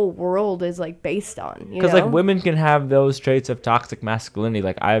whole world is like based on, you know? Because like women can have those traits of toxic masculinity.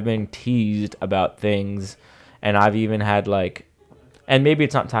 Like I've been teased about things, and I've even had like, and maybe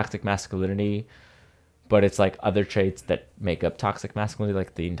it's not toxic masculinity, but it's like other traits that make up toxic masculinity,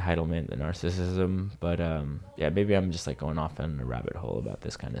 like the entitlement, the narcissism. But yeah, maybe I'm just like going off on a rabbit hole about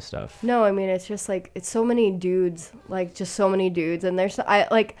this kind of stuff. No, I mean, it's just like, it's so many dudes, like just so many dudes. And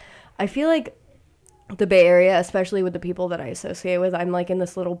I feel like the Bay Area, especially with the people that I associate with, I'm like in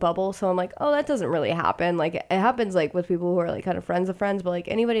this little bubble. So I'm like, oh, that doesn't really happen. Like it happens like with people who are like kind of friends of friends, but like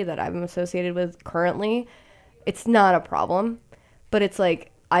anybody that I'm associated with currently, it's not a problem. But it's like,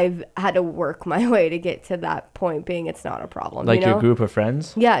 I've had to work my way to get to that point being it's not a problem. Like, you know? your group of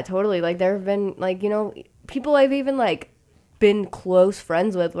friends? Yeah, totally. Like there have been like, you know, people I've even like been close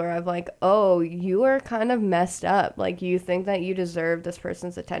friends with where I've like, oh, you are kind of messed up. Like you think that you deserve this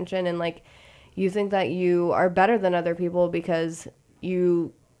person's attention, and like you think that you are better than other people because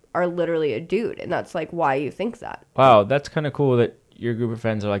you are literally a dude, and that's like why you think that. Wow, that's kind of cool that your group of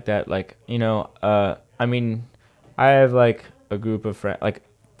friends are like that. Like, you know, I mean, I have like a group of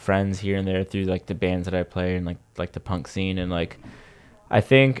friends here and there through like the bands that I play and like the punk scene, and like I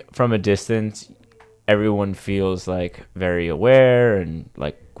think from a distance everyone feels like very aware and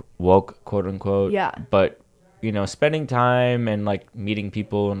like woke, quote unquote. Yeah. But you know, spending time and like meeting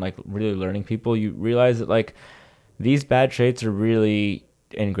people and like really learning people, you realize that like these bad traits are really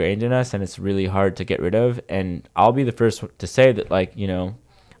ingrained in us and it's really hard to get rid of. And I'll be the first to say that, like, you know,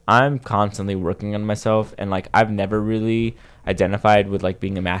 I'm constantly working on myself, and like I've never really identified with like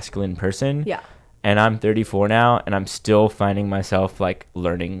being a masculine person. Yeah. And I'm 34 now, and I'm still finding myself like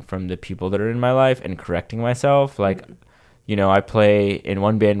learning from the people that are in my life and correcting myself. Like, you know, I play in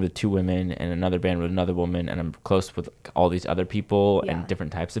one band with 2 women and another band with another woman, and I'm close with all these other people and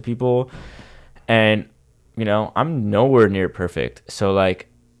different types of people. And, you know, I'm nowhere near perfect. So, like,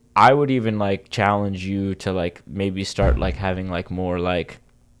 I would even, like, challenge you to, like, maybe start, like, having, like, more, like,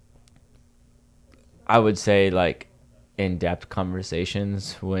 I would say, like, in-depth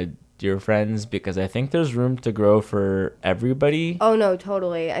conversations with your friends, because I think there's room to grow for everybody. Oh, no,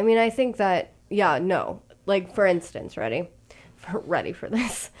 totally. I mean, I think that, like, for instance, ready for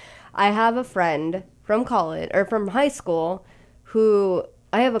this. I have a friend from college or from high school who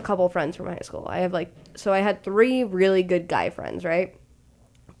I have a couple friends from high school. I had 3 really good guy friends, right?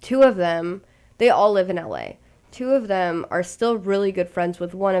 2 of them, they all live in LA. 2 of them are still really good friends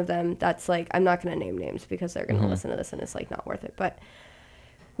with one of them. That's like, I'm not going to name names because they're going to listen to this and it's like not worth it. But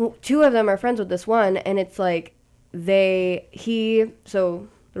 2 of them are friends with this one, and it's like so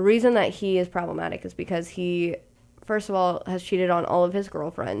the reason that he is problematic is because he, first of all, has cheated on all of his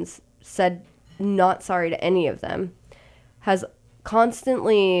girlfriends, said not sorry to any of them, has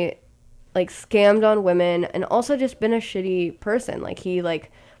constantly, like, scammed on women, and also just been a shitty person. Like, he,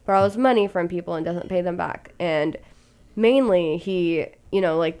 like, borrows money from people and doesn't pay them back. And mainly he, you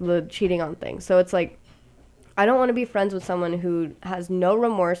know, like, the cheating on things. So it's like, I don't want to be friends with someone who has no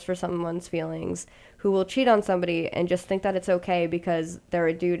remorse for someone's feelings, who will cheat on somebody and just think that it's okay because they're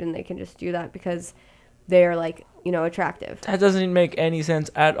a dude and they can just do that because they're, like, you know, attractive. That doesn't make any sense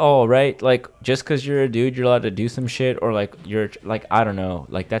at all, right? Like, just because you're a dude, you're allowed to do some shit, or like you're like, I don't know,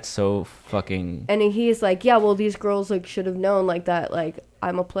 like that's so fucking. And he's like, yeah, well, these girls like should have known like that, like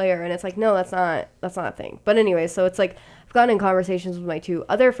I'm a player, and it's like, no, that's not a thing. But anyway, so it's like I've gotten in conversations with my 2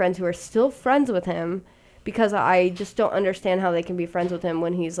 other friends who are still friends with him because I just don't understand how they can be friends with him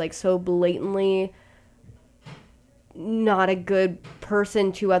when he's like so blatantly not a good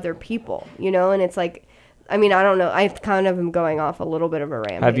person to other people, you know? And it's like, I mean, I don't know. I kind of am going off a little bit of a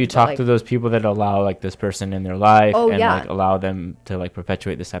rampage. Have you talked to those people that allow like this person in their life and yeah. like allow them to like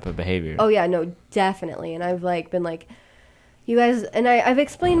perpetuate this type of behavior? Oh yeah, no, definitely. And I've like been like, you guys, and I've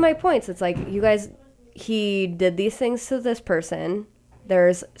explained my points. It's like, you guys, he did these things to this person.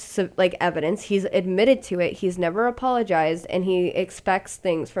 There's like evidence. He's admitted to it. He's never apologized, and he expects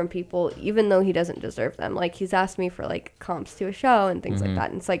things from people even though he doesn't deserve them. Like, he's asked me for like comps to a show and things like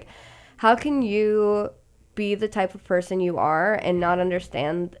that. And it's like, how can you be the type of person you are and not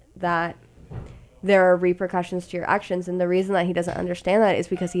understand that there are repercussions to your actions? And the reason that he doesn't understand that is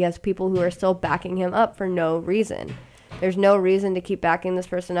because he has people who are still backing him up for no reason. There's no reason to keep backing this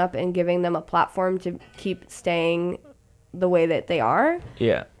person up and giving them a platform to keep staying the way that they are.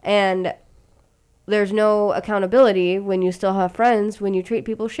 Yeah. And there's no accountability when you still have friends when you treat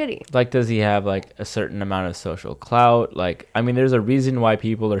people shitty. Like, does he have like a certain amount of social clout? Like, I mean, there's a reason why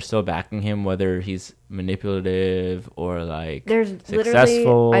people are still backing him, whether he's manipulative or like there's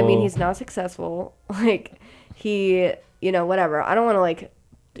successful. Literally, I mean, he's not successful. Like, he, you know, whatever. I don't want to like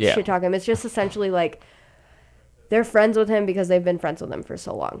shit talk him. It's just essentially like they're friends with him because they've been friends with him for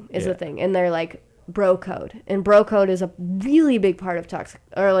so long is the thing. And they're like bro code. And bro code is a really big part of toxic,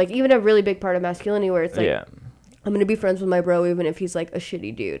 or like even a really big part of masculinity, where it's like, I'm going to be friends with my bro even if he's like a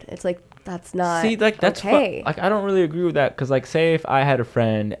shitty dude. It's like, that's not that's okay. Like, I don't really agree with that, because like, say if I had a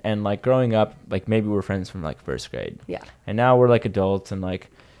friend and like growing up, like maybe we're friends from like first grade. Yeah. And now we're like adults, and like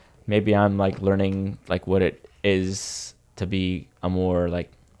maybe I'm like learning like what it is to be a more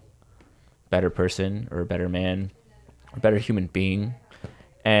like better person or a better man, a better human being,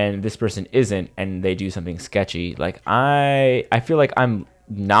 and this person isn't, and they do something sketchy. Like, I feel like I'm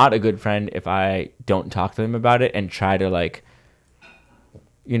not a good friend if I don't talk to them about it and try to like,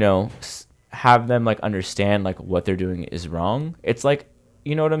 you know, have them like understand like what they're doing is wrong. It's like,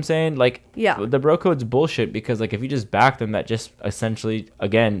 you know what I'm saying? Like, the bro code's bullshit, because like if you just back them, that just essentially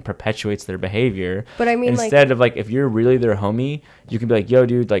again perpetuates their behavior. But I mean, instead of like, if you're really their homie, you can be like, yo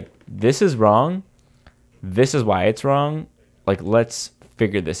dude, like this is wrong, this is why it's wrong, like let's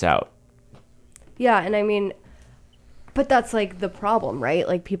figure this out. Yeah. And I mean, But that's like the problem, right?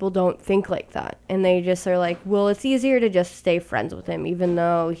 Like people don't think like that, and they just are like, well, it's easier to just stay friends with him even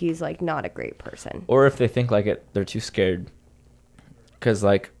though he's like not a great person. Or if they think like it, they're too scared, because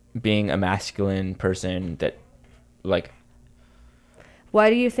like being a masculine person that like, why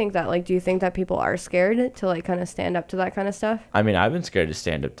do you think that? Like, do you think that people are scared to like kind of stand up to that kind of stuff? I mean, I've been scared to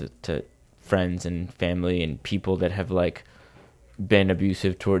stand up to friends and family and people that have like been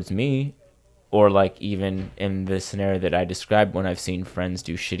abusive towards me. Or like even in the scenario that I described, when I've seen friends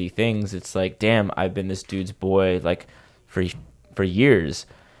do shitty things, it's like, damn, I've been this dude's boy like for years,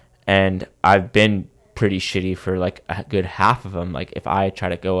 and I've been pretty shitty for like a good half of them. Like if I try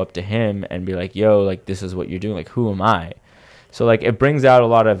to go up to him and be like, yo, like this is what you're doing, like who am I? So like it brings out a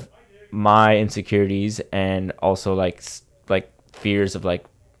lot of my insecurities and also like fears of like,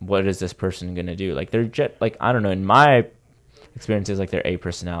 what is this person gonna do? Like they're like, I don't know, in my experiences, like they're A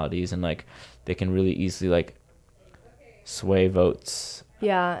personalities, and like they can really easily like sway votes.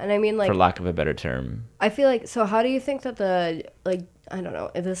 Yeah, and I mean like, for lack of a better term. I feel like, so how do you think that the like, I don't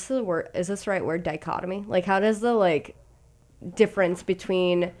know, is this the right word, dichotomy? Like how does the like difference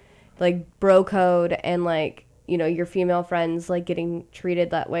between like bro code and like, you know, your female friends like getting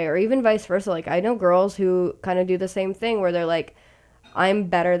treated that way, or even vice versa? Like I know girls who kind of do the same thing where they're like, I'm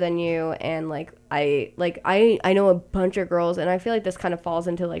better than you, and like I know a bunch of girls, and I feel like this kind of falls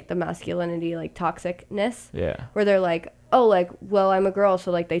into like the masculinity like toxicness. Yeah. Where they're like, oh, like, well, I'm a girl,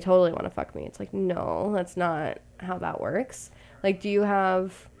 so like they totally want to fuck me. It's like, no, that's not how that works. Like, do you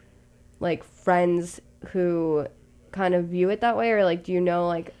have like friends who kind of view it that way, or like do you know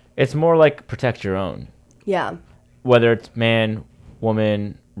like, it's more like protect your own. Yeah. Whether it's man,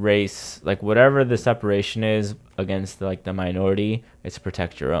 woman, race, like whatever the separation is against like the minority, it's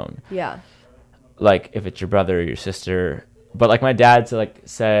protect your own. Yeah. Like if it's your brother or your sister. But like my dad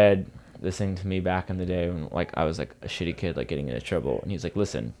said this thing to me back in the day when like I was like a shitty kid, like getting into trouble, and he's like,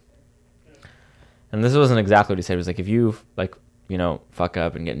 listen, and this wasn't exactly what he said. It was like, if you like, you know, fuck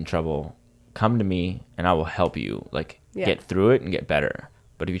up and get in trouble, come to me and I will help you like get through it and get better.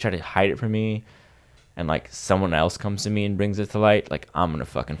 But if you try to hide it from me, and like someone else comes to me and brings it to light, like I'm gonna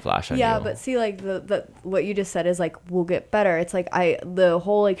fucking flash on you. Yeah, but see, like the what you just said is like, we'll get better. It's like the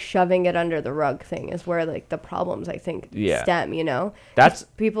whole like shoving it under the rug thing is where like the problems I think stem. You know, that's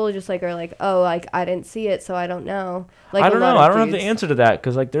people just like are like, oh, like I didn't see it, so I don't know. Like I don't know. I don't have the answer to that,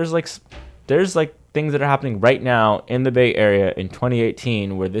 because like there's like things that are happening right now in the Bay Area in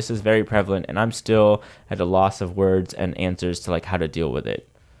 2018 where this is very prevalent, and I'm still at a loss of words and answers to like how to deal with it.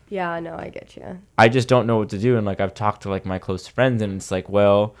 Yeah, no, I get you. I just don't know what to do. And like I've talked to like my close friends, and it's like,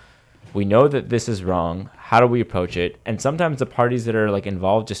 well, we know that this is wrong. How do we approach it? And sometimes the parties that are like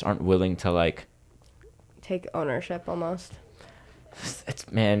involved just aren't willing to like take ownership almost. It's,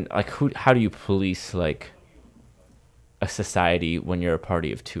 man, like how do you police like a society when you're a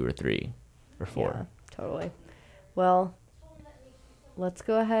party of 2 or 3 or 4? Yeah, totally. Well, let's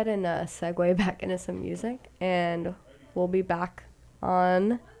go ahead and segue back into some music, and we'll be back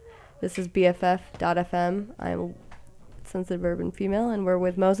on. This is BFF.FM. I'm Sensitive Urban Female, and we're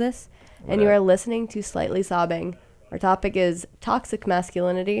with Moses. And you are listening to Slightly Sobbing. Our topic is toxic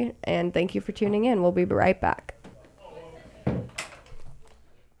masculinity, and thank you for tuning in. We'll be right back.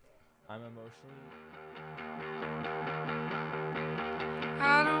 I'm emotionally.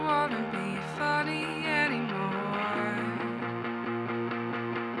 I don't wanna be funny anymore.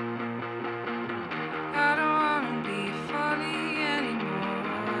 I don't wanna be funny anymore.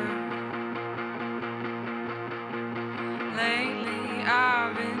 Lately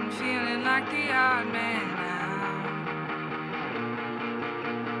I've been feeling like the odd man out.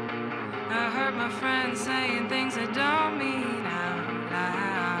 I heard my friends saying things I don't mean out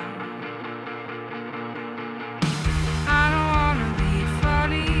loud. I don't wanna be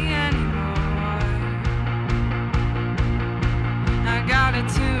funny anymore. I got a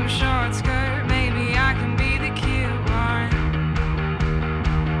too short skirt, maybe I can be the cute one.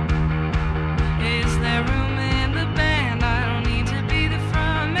 Is there room in the band? I don't need to be the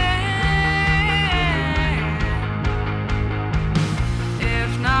front man.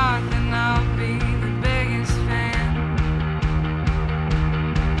 If not, then I'll be the biggest fan.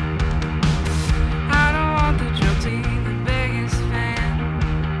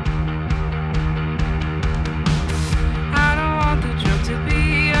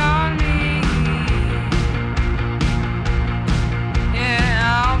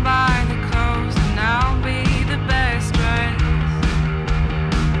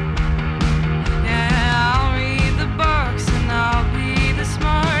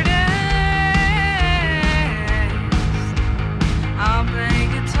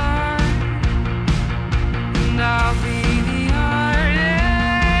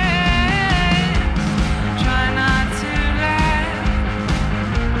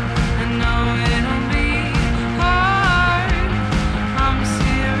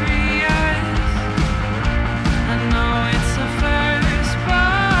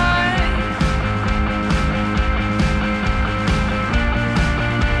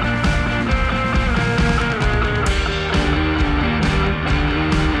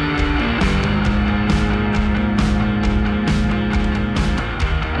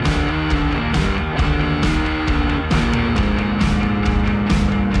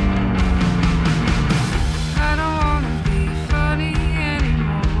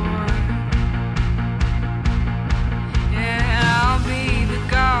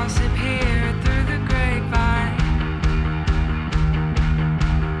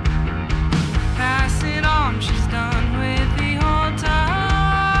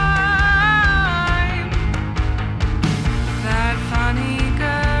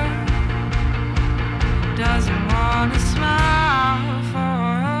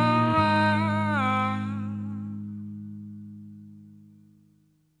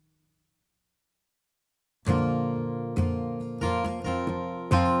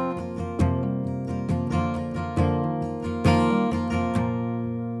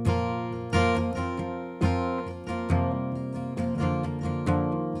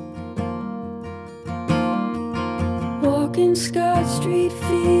 walking Scott Street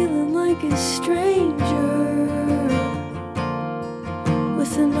feeling like a stranger,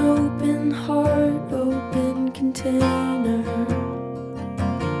 with an open heart, open container.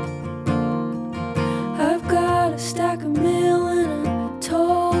 I've got a stack of mail and a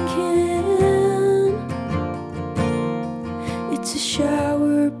tall can. It's a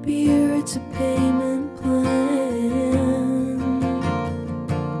shower beer, it's a payment plan.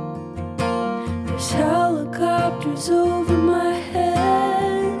 There's helicopters over my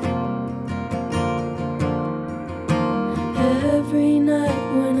head every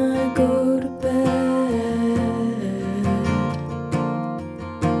night when I go to bed.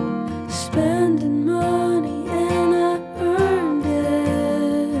 Spending money and I earned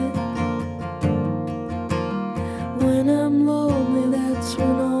it. When I'm lonely, that's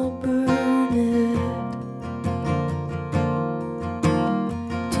when I'll burn it.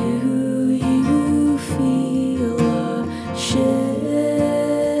 Do you feel ashamed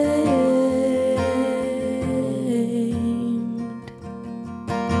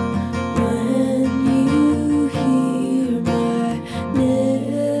when you hear my name?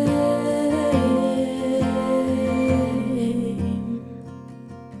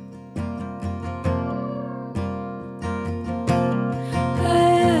 I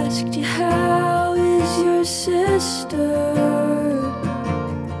asked you, how is your sister?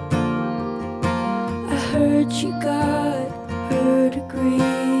 I heard you got her degree.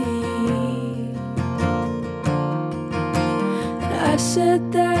 And I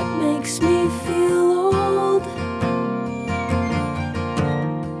said, that makes me feel old.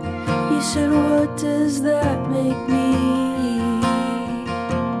 You said, what does that make me?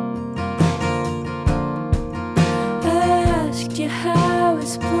 I asked you, how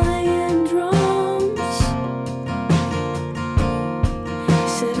is playing drums? You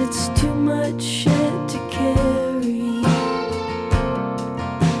said, it's too much shit to carry.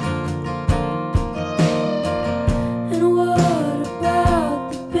 And what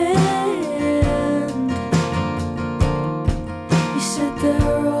about the band? You said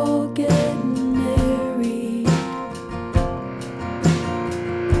they're all getting married.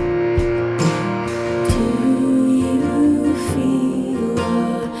 Do you feel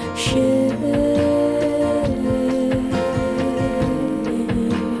ashamed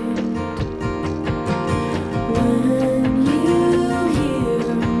when you hear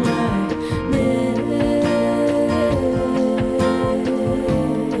my name?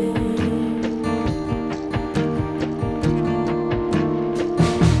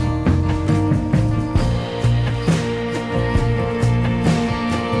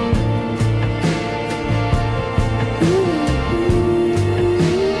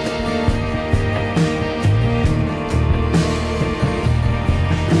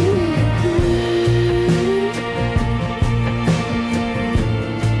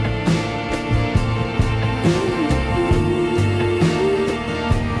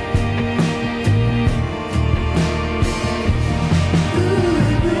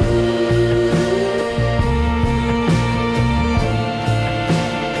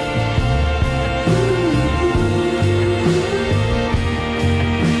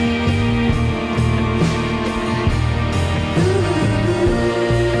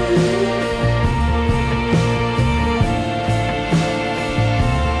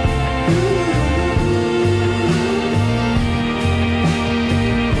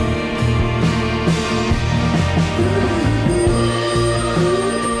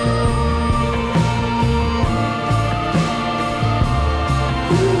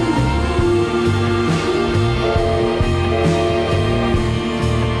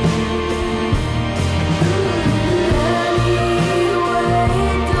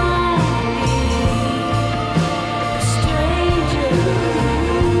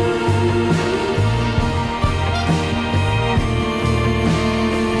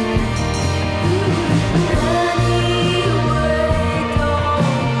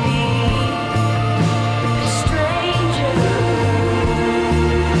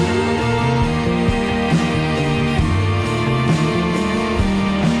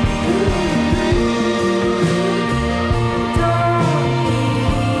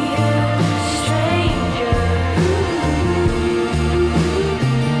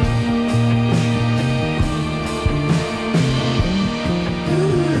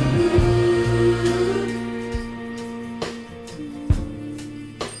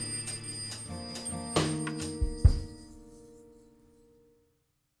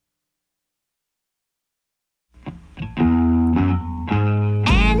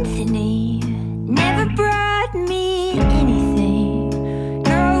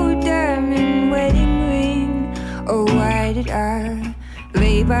 did I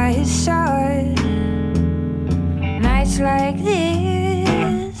lay by his side? Nights like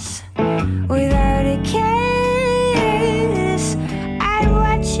this, without a kiss, I'd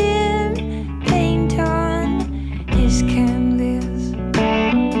watch him paint on his canvas.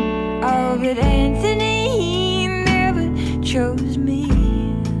 Oh, but Anthony, he never chose me.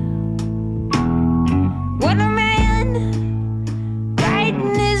 What a man,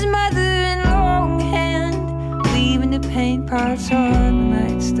 writing his mother in longhand, leaving the paint pots on the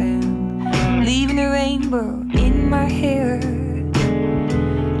nightstand, leaving a rainbow in my hair.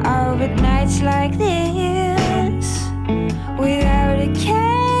 Oh, but nights like this, without a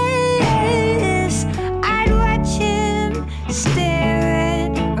kiss, I'd watch him stare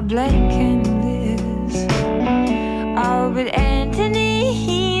at a blank canvas. Oh, but Anthony,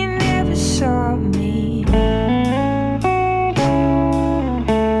 he never saw me.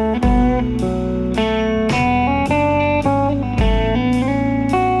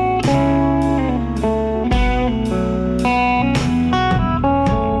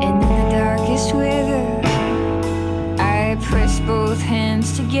 And in the darkest weather, I press both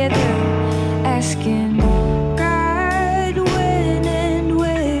hands together, asking God when and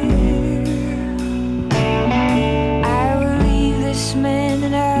where I will leave this man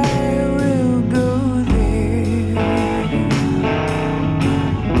and I will go there.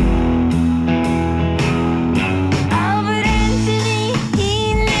 Oh, but Anthony,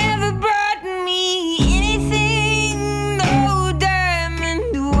 he never brought me anything, no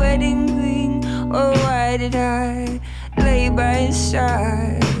diamond wedding ring. Oh, why did I lay by his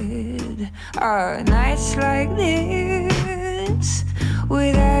side? Oh, nights like this,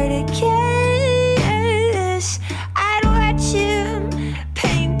 without a kiss, I'd watch him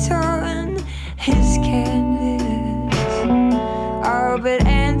paint on his canvas. Oh, but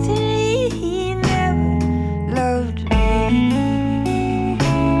Anthony, he never loved me.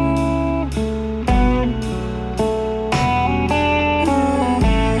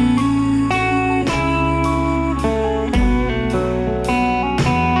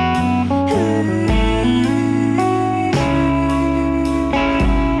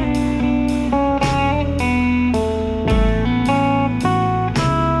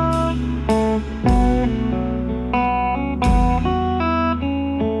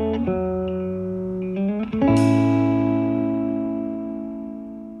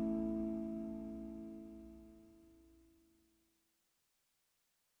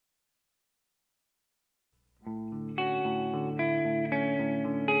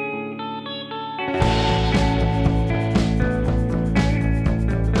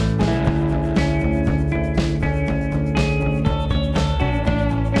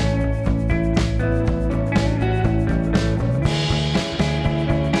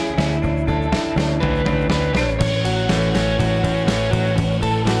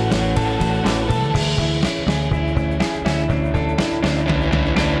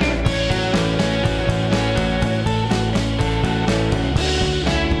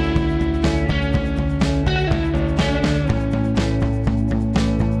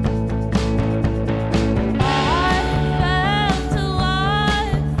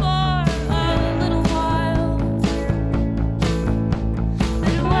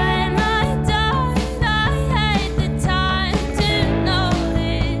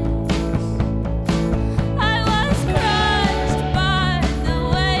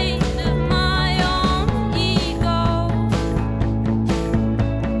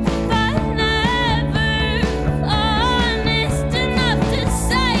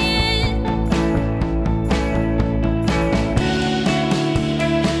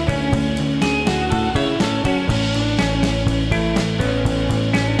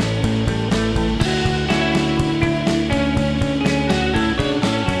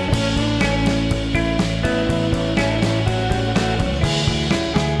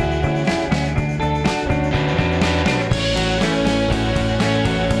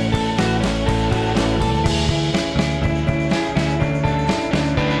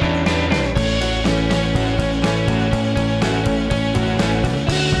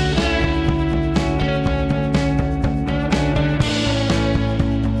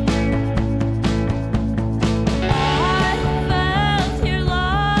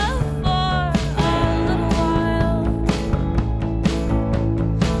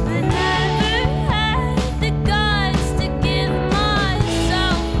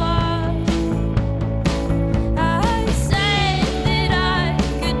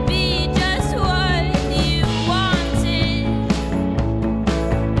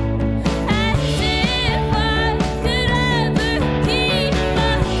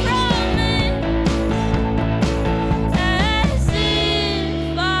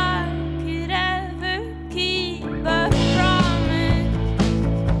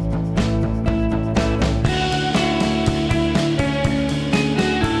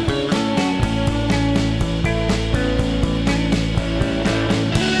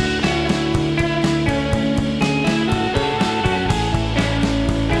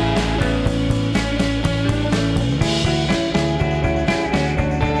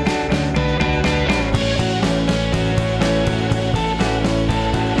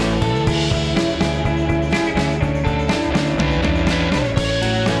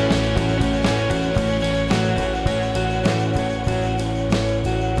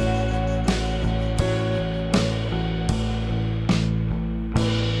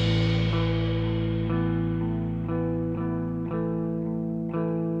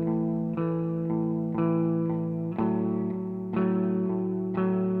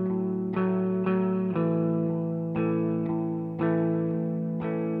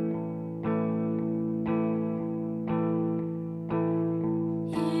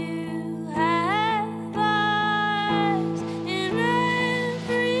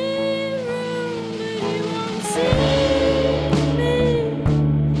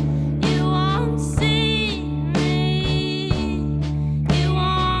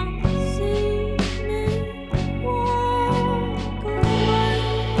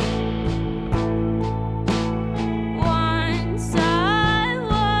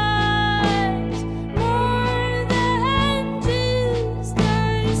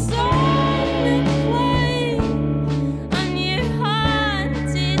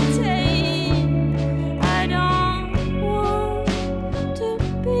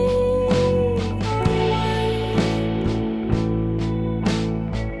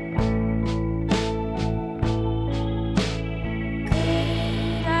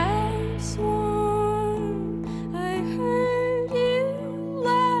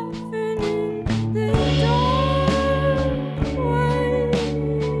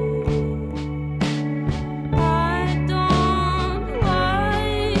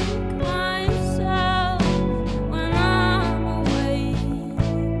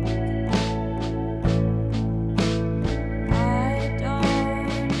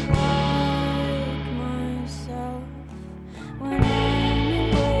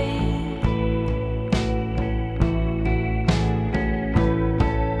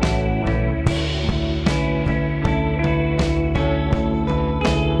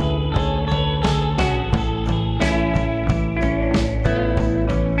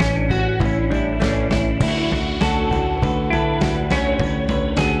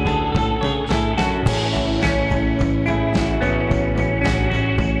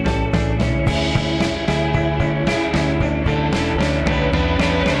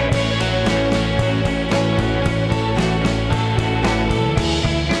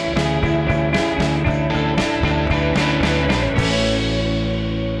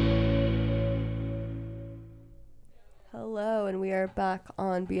 back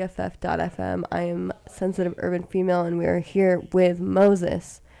on BFF.fm. I am Sensitive Urban Female, and we are here with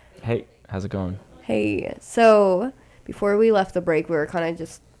Moses. Hey, how's it going? Hey, so before we left the break, we were kind of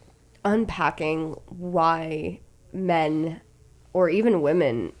just unpacking why men or even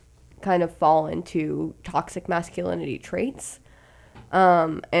women kind of fall into toxic masculinity traits.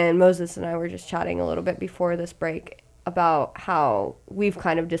 And Moses and I were just chatting a little bit before this break about how we've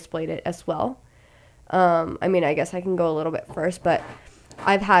kind of displayed it as well. I mean, I guess I can go a little bit first, but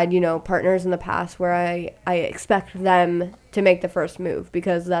I've had, partners in the past where I expect them to make the first move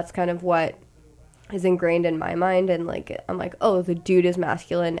because that's kind of what is ingrained in my mind. And I'm like, oh, the dude is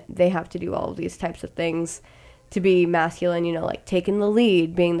masculine. They have to do all of these types of things to be masculine, like taking the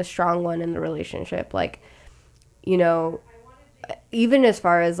lead, being the strong one in the relationship. Even as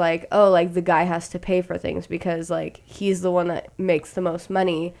far as the guy has to pay for things because he's the one that makes the most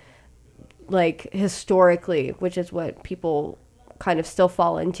money, historically, which is what people kind of still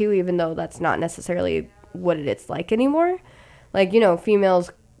fall into, even though that's not necessarily what it's like anymore.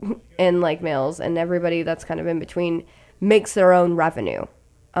 Females and males and everybody that's kind of in between makes their own revenue.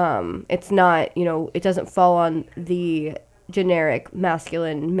 It's not, it doesn't fall on the generic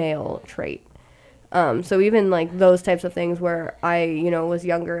masculine male trait. So even those types of things where I, was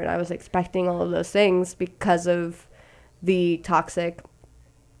younger and I was expecting all of those things because of the toxic,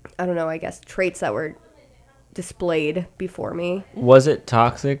 I don't know, I guess traits that were displayed before me. Was it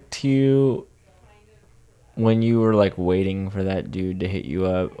toxic to you when you were waiting for that dude to hit you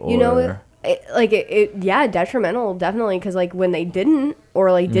up? Or yeah, detrimental, definitely, because when they didn't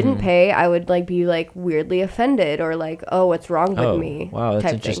or didn't pay, I would be weirdly offended or oh, what's wrong with me? Wow, that's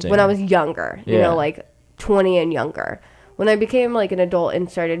type interesting. thing. When I was younger, Yeah. 20 and younger. When I became an adult and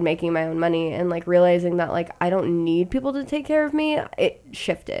started making my own money and realizing that I don't need people to take care of me, it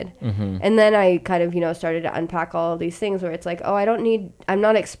shifted. Mm-hmm. And then I kind of started to unpack all of these things where it's oh, I'm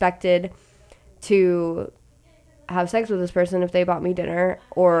not expected to have sex with this person if they bought me dinner,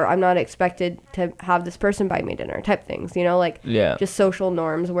 or I'm not expected to have this person buy me dinner type things, Yeah. just social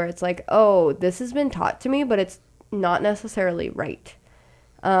norms where it's oh, this has been taught to me, but it's not necessarily right.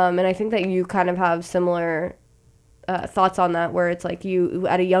 And I think that you kind of have similar thoughts on that, where it's you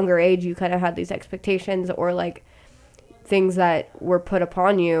at a younger age you kind of had these expectations or things that were put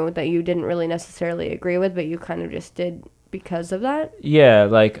upon you that you didn't really necessarily agree with, but you kind of just did because of that. Yeah,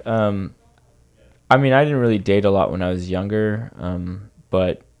 I mean, I didn't really date a lot when I was younger,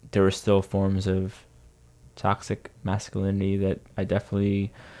 but there were still forms of toxic masculinity that I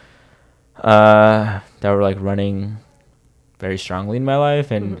definitely, that were running very strongly in my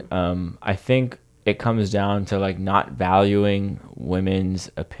life. And I think it comes down to not valuing women's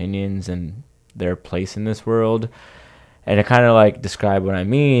opinions and their place in this world. And to kind of describe what I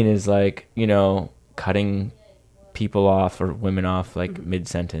mean is cutting people off or women off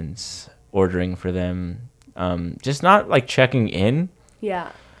mid-sentence, ordering for them, just not checking in.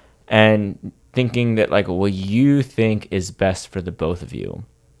 Yeah. And thinking that what you think is best for the both of you.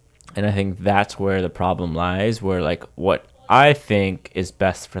 And I think that's where the problem lies, where what I think is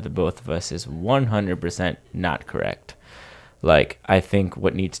best for the both of us is 100% not correct. I think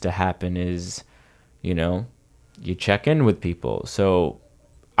what needs to happen is, you check in with people. So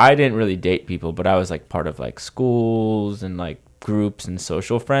I didn't really date people, but I was part of schools and groups and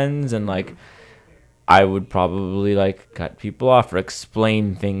social friends, and I would probably cut people off or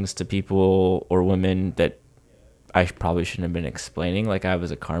explain things to people or women that I probably shouldn't have been explaining. I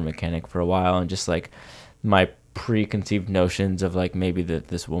was a car mechanic for a while, and just my preconceived notions of maybe that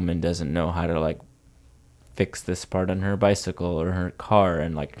this woman doesn't know how to fix this part on her bicycle or her car,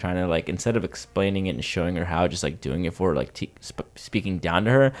 and trying to instead of explaining it and showing her how, just doing it for her, speaking down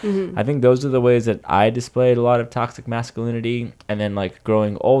to her. Mm-hmm. I think those are the ways that I displayed a lot of toxic masculinity. And then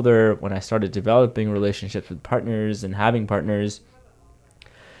growing older, when I started developing relationships with partners and having partners,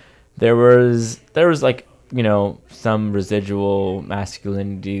 there was some residual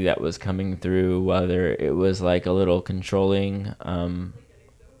masculinity that was coming through, whether it was a little controlling,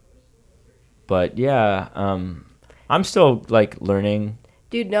 but yeah, I'm still learning.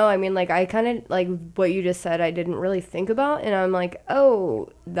 Dude, no, I mean, I kind of, what you just said, I didn't really think about, and I'm oh,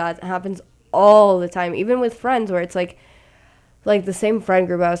 that happens all the time, even with friends, where it's the same friend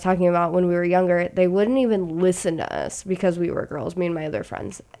group I was talking about when we were younger, they wouldn't even listen to us because we were girls, me and my other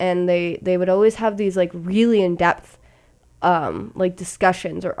friends, and they would always have these, really in-depth,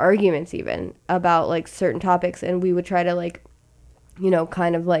 discussions or arguments even about, certain topics, and we would try to,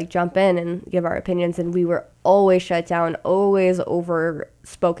 kind of jump in and give our opinions, and we were always shut down, always over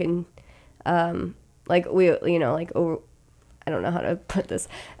spoken, over I don't know how to put this.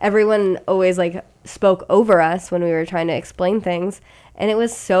 Everyone always like spoke over us when we were trying to explain things, and it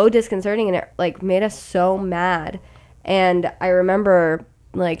was so disconcerting, and it like made us so mad. And I remember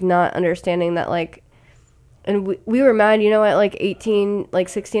like not understanding that, like, and we were mad, at like 18, like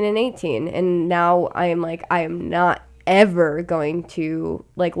 16 and 18. And now I am not ever going to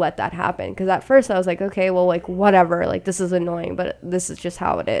like let that happen. Because at first I was like, okay, well, like whatever, like this is annoying, but this is just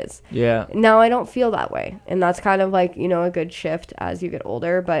how it is. Yeah. Now I don't feel that way. And that's kind of like, a good shift as you get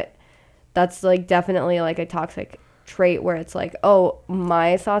older. But that's like definitely like a toxic trait where it's like, oh,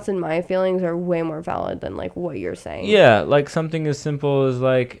 my thoughts and my feelings are way more valid than like what you're saying. Yeah, like something as simple as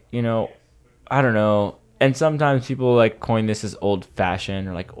like, I don't know. And sometimes people like coin this as old fashioned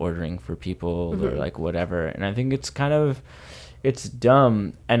or like ordering for people or like whatever. And I think it's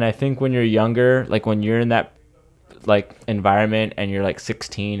dumb. And I think when you're younger, like when you're in that like environment and you're like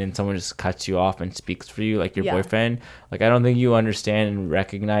 16 and someone just cuts you off and speaks for you, like your boyfriend, like I don't think you understand and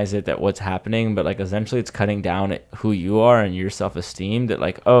recognize it, that what's happening, but like essentially it's cutting down at who you are and your self-esteem, that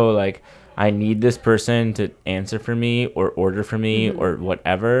like, oh, like I need this person to answer for me or order for me or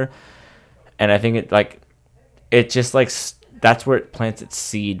whatever. And I think it just like that's where it plants its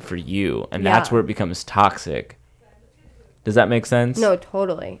seed for you, and that's where it becomes toxic. Does that make sense? No,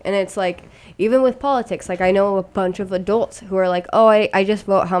 totally. And it's like, even with politics, like I know a bunch of adults who are like, oh, I just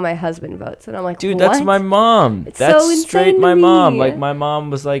vote how my husband votes. And I'm like, dude, what? that's my mom. It's that's so straight insane my to mom. me. Like my mom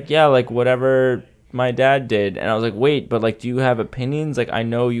was like, yeah, like whatever my dad did. And I was like, wait, but like, do you have opinions? Like, I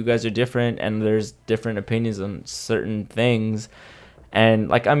know you guys are different and there's different opinions on certain things. And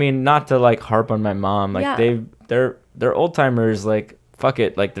like, I mean, not to like harp on my mom, like they're old timers, like fuck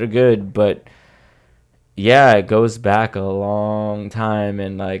it, like they're good, but yeah, it goes back a long time,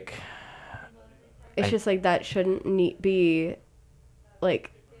 and like it's just like that shouldn't be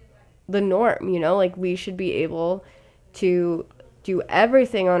like the norm, like we should be able to do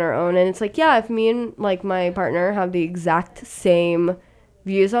everything on our own. And it's like, yeah, if me and like my partner have the exact same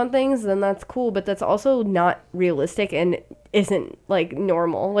views on things, then that's cool, but that's also not realistic and isn't like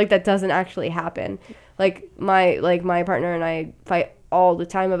normal. Like that doesn't actually happen. Like my partner and I fight all the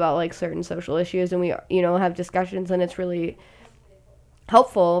time about like certain social issues, and we have discussions, and it's really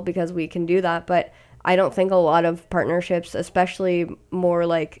helpful because we can do that. But I don't think a lot of partnerships, especially more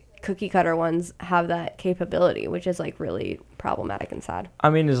like cookie cutter ones, have that capability, which is like really problematic and sad. I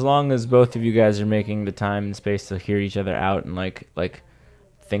mean, as long as both of you guys are making the time and space to hear each other out and like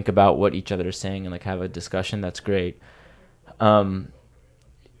think about what each other is saying and like have a discussion, that's great. But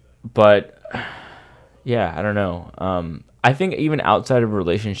yeah, I don't know. I think even outside of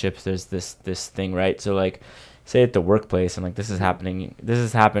relationships, there's this thing, right? So like, say at the workplace, and like this has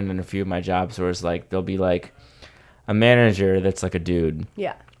happened in a few of my jobs, where it's like there'll be like a manager that's like a dude,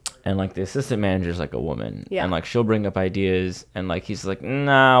 and like the assistant manager is like a woman, and like she'll bring up ideas, and like he's like,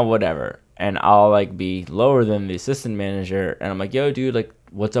 nah, whatever, and I'll like be lower than the assistant manager, and I'm like, yo, dude, like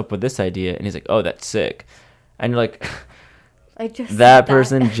what's up with this idea? And he's like, oh, that's sick. And you're like, that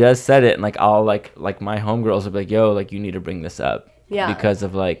person just said it. And like I'll like my homegirls will be like, yo, like you need to bring this up, because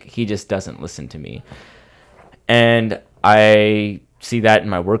of like he just doesn't listen to me. And I see that in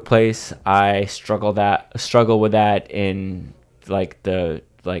my workplace. I struggle with that in like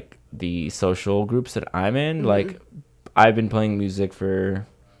the social groups that I'm in. Like I've been playing music for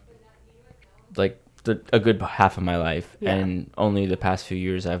like a good half of my life, and only the past few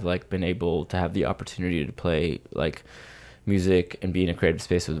years I've like been able to have the opportunity to play like music and be in a creative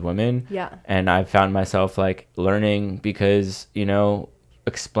space with women. And I've found myself like learning, because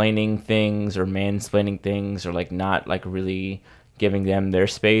explaining things or mansplaining things, or like not like really giving them their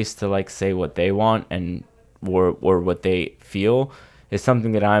space to like say what they want and or what they feel, is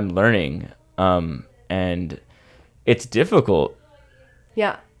something that I'm learning, and it's difficult.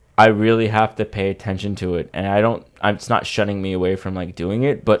 I really have to pay attention to it, and it's not shutting me away from like doing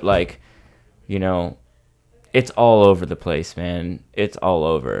it, but like, it's all over the place, man. It's all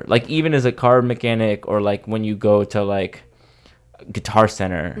over. Like even as a car mechanic, or like when you go to like Guitar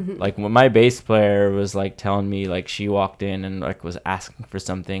Center, like when my bass player was like telling me, like she walked in and like was asking for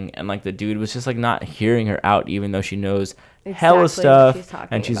something, and like the dude was just like not hearing her out, even though she knows hella stuff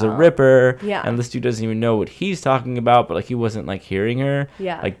and she's a ripper, and this dude doesn't even know what he's talking about, but like he wasn't like hearing her.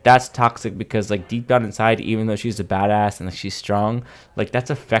 Like that's toxic, because like deep down inside, even though she's a badass and like she's strong, like that's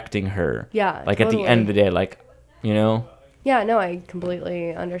affecting her. Like totally. At the end of the day, like, Yeah, no, I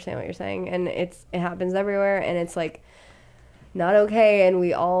completely understand what you're saying, and it happens everywhere, and it's like not okay, and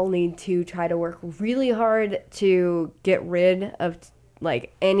we all need to try to work really hard to get rid of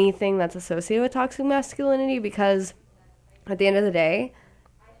like anything that's associated with toxic masculinity, because at the end of the day,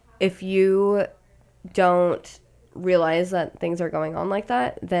 if you don't realize that things are going on like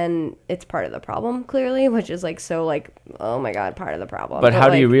that, then it's part of the problem, clearly, which is like so like, oh my God, part of the problem. But how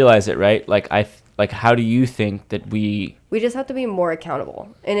do like, you realize it, right? Like how do you think that we just have to be more accountable?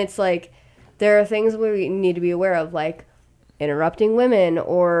 And it's like, there are things we need to be aware of, like interrupting women,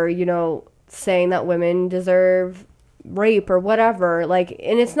 or, you know, saying that women deserve rape or whatever. Like,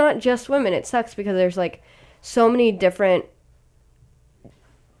 and it's not just women. It sucks because there's like so many different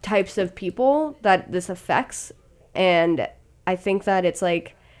types of people that this affects, and I think that it's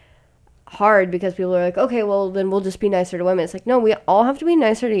like hard because people are like, okay, well then we'll just be nicer to women. It's like, no, we all have to be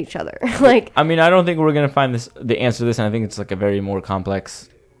nicer to each other. Like, I mean, I don't think we're gonna find the answer to this, and I think it's like a very more complex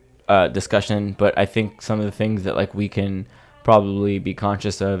discussion. But I think some of the things that like we can probably be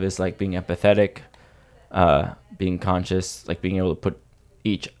conscious of is like being empathetic, being conscious, like being able to put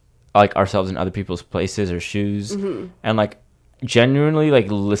ourselves in other people's places or shoes, and like genuinely like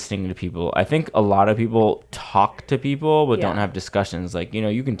listening to people. I think a lot of people talk to people but don't have discussions. Like, you know,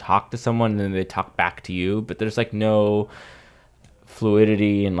 you can talk to someone and then they talk back to you, but there's like no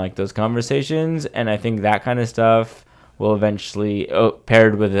fluidity in like those conversations. And I think that kind of stuff will eventually,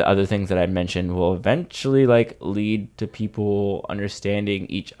 paired with the other things that I mentioned, will eventually like lead to people understanding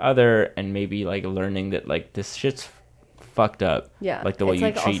each other and maybe like learning that like this shit's fucked up. Yeah, like the way it's you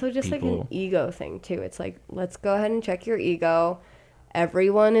like treat also just people. like an ego thing too. It's like, let's go ahead and check your ego.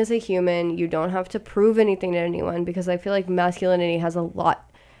 Everyone is a human. You don't have to prove anything to anyone, because I feel like masculinity has a lot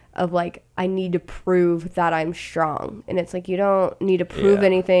of like, I need to prove that I'm strong, and it's like, you don't need to prove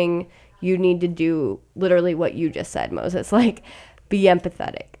anything. You need to do literally what you just said, Moses. Like, be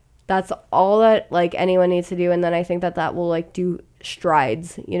empathetic. That's all that like anyone needs to do, and then I think that will like do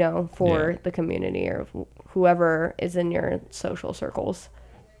strides, you know, for the community or whoever is in your social circles.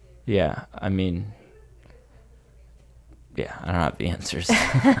 Yeah, I mean, I don't have the answers.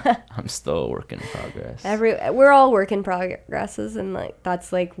 I'm still a work in progress. We're all work in progresses, and like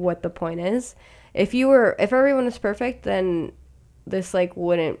that's like what the point is. If everyone was perfect, then this like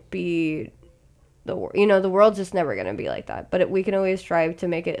wouldn't be the world's just never gonna be like that. But we can always strive to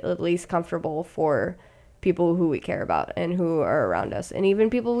make it at least comfortable for people who we care about and who are around us, and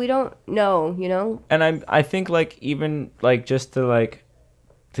even people we don't know, you know. And I think like even like just to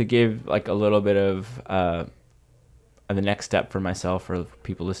give like a little bit of the next step for myself or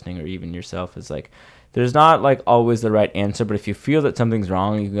people listening or even yourself is like, there's not like always the right answer, but if you feel that something's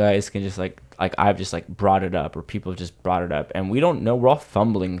wrong, you guys can just like I've just like brought it up, or people have just brought it up, and we don't know, we're all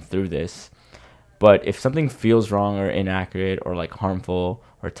fumbling through this. But if something feels wrong or inaccurate or like harmful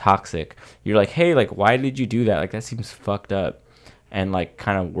or toxic, you're like, hey, like, why did you do that? Like, that seems fucked up, and like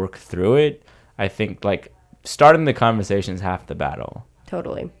kind of work through it. I think like starting the conversation is half the battle.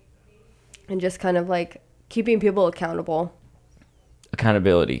 Totally. And just kind of like keeping people accountable.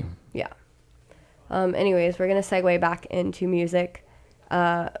 Accountability. Yeah. Anyways, we're going to segue back into music.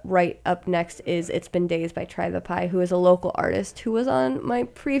 Right up next is It's Been Days by Try the Pie, who is a local artist who was on my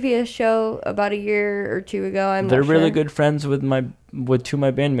previous show about a year or two ago. They're really good friends with two of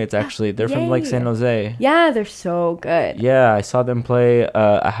my bandmates, actually. They're from like San Jose. Yeah, they're so good. Yeah, I saw them play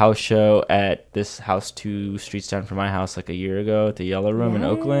a house show at this house 2 streets down from my house like a year ago at the Yellow Room in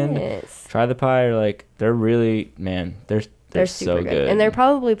Oakland. Try the Pie are like, they're really, man, they're super so good. And they're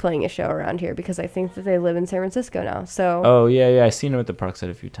probably playing a show around here because I think that they live in San Francisco now. So. Oh, yeah. I've seen them at the Parkside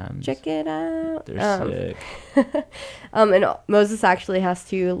a few times. Check it out. They're sick. And Moses actually has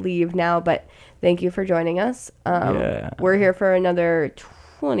to leave now, but thank you for joining us. We're here for another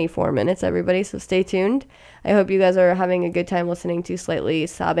 24 minutes, everybody, so stay tuned. I hope you guys are having a good time listening to Slightly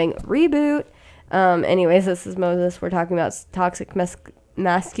Sobbing Reboot. Anyways, this is Moses. We're talking about toxic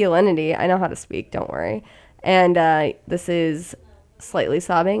masculinity. I know how to speak, don't worry. And this is Slightly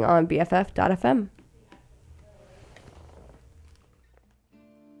Sobbing on BFF.fm.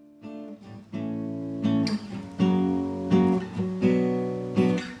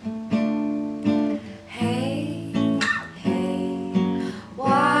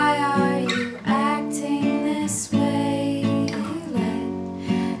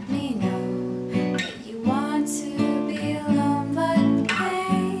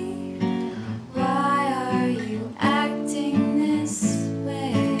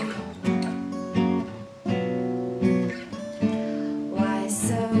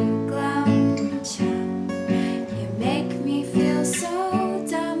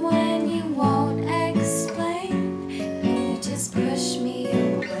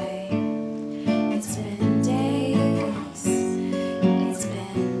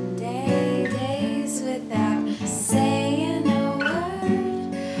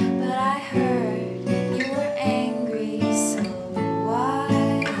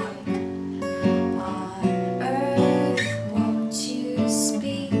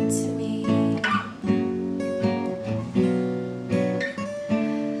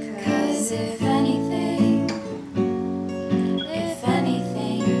 'cause if anything,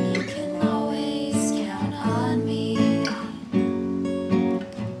 you can always count on me.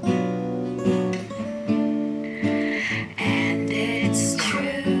 And it's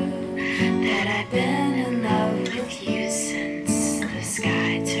true that I've been in love with you since the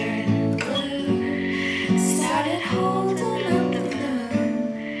sky turned blue. Started holding up the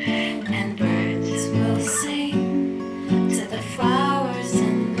moon, and birds will sing to the flowers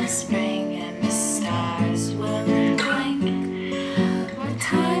in the spring, and the stars will blink more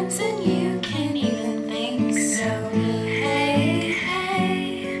times than you can even think. So hey, hey,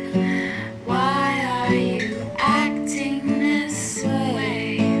 why are you acting this way?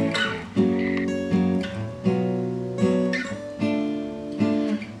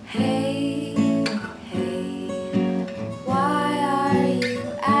 Hey, hey, why are you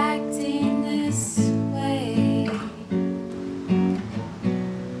acting this way?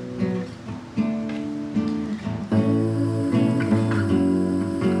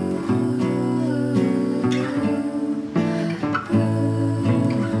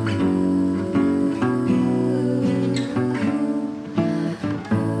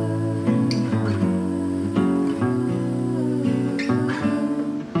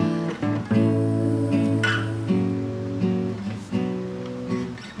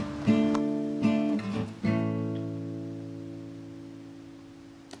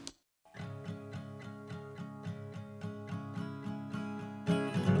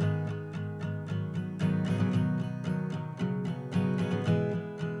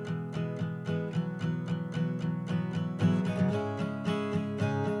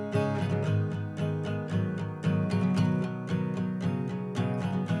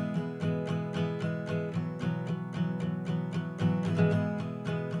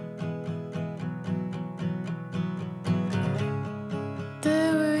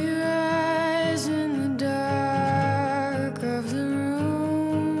 There were your eyes in the dark of the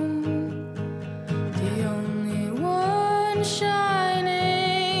room, the only one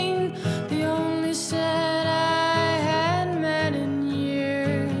shining, the only set I had met in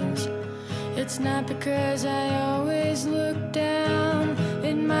years. It's not because I always look down,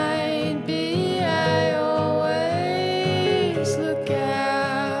 it might be I always look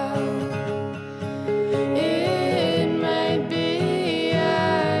out. It might be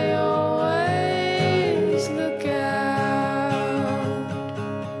I always look out.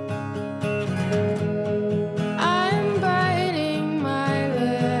 I'm biting my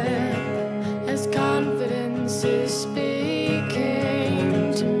lip as confidence is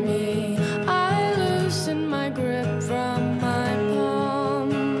speaking to me. I loosen my grip from my palm,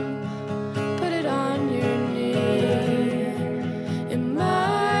 put it on your knee. In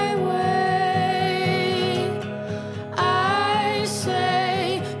my way, I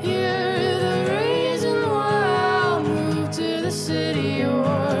say you're the reason why I'll move to the city,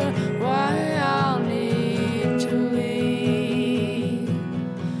 or why I'll need to leave.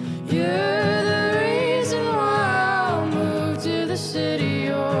 You're the reason why I'll move to the city,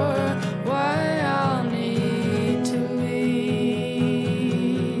 or why I'll need to leave.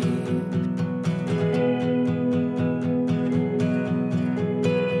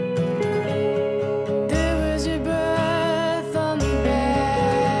 There was your breath on the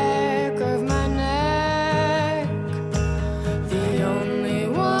back of my neck, the only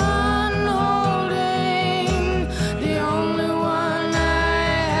one holding, the only one I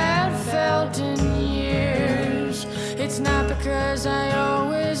had felt in years. It's not because I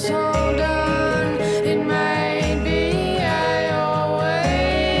always hold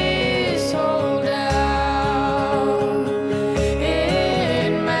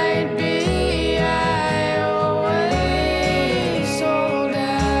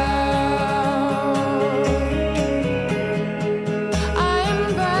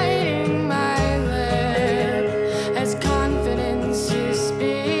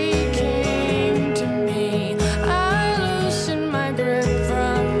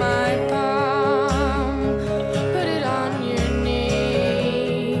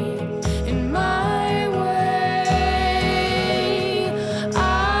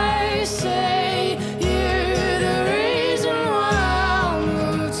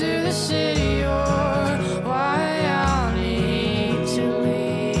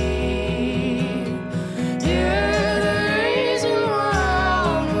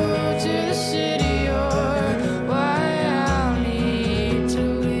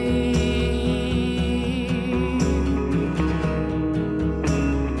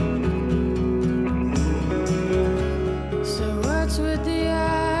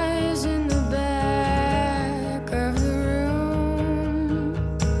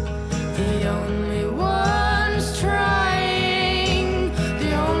The only ones trying,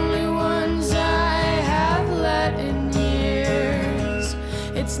 the only ones I have let in years.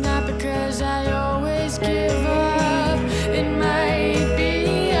 It's not because I always give up, it might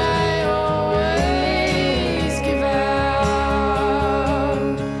be I always give out.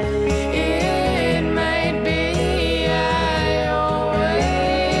 It might be I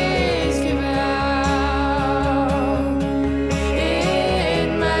always give out. It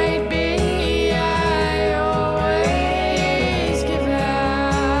might be I always give out.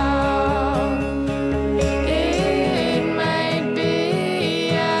 It might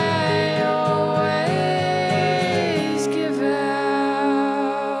be I always give out.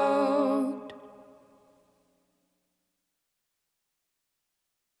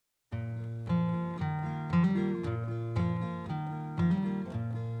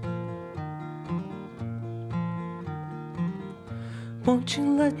 Won't you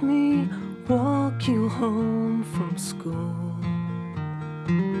let me walk you home from school?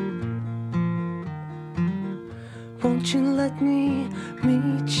 Won't you let me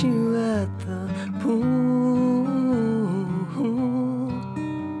meet you at the pool?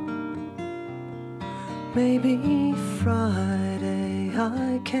 Maybe Friday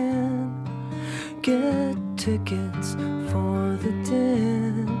I can get tickets for the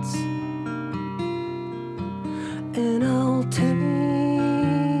dance, and I'll take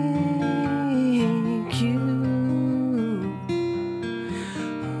you.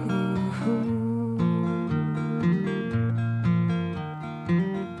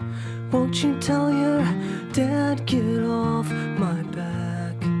 Won't you tell your dad get off my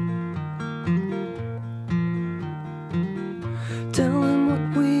back? Tell him what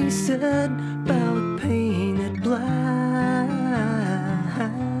we said about painted black.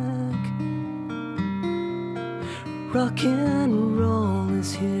 Rock and roll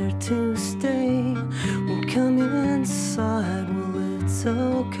is here to stay. We'll come inside, well it's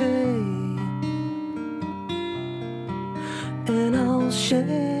okay. And I'll shake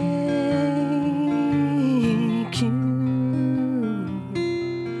you.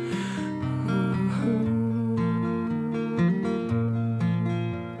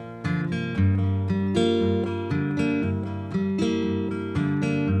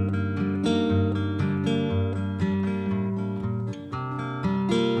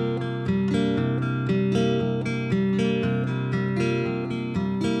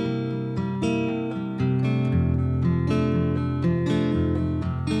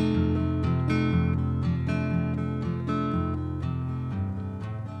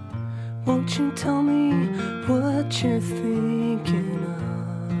 Won't you tell me what you're thinking of?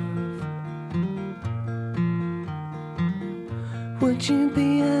 Would you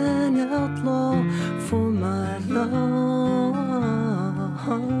be an outlaw for my love?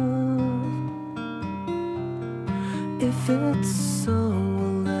 If it's so,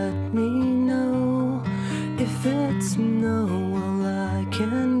 well, let me know. If it's no, well, I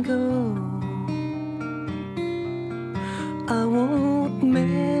can go. I won't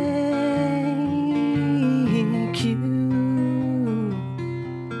make you.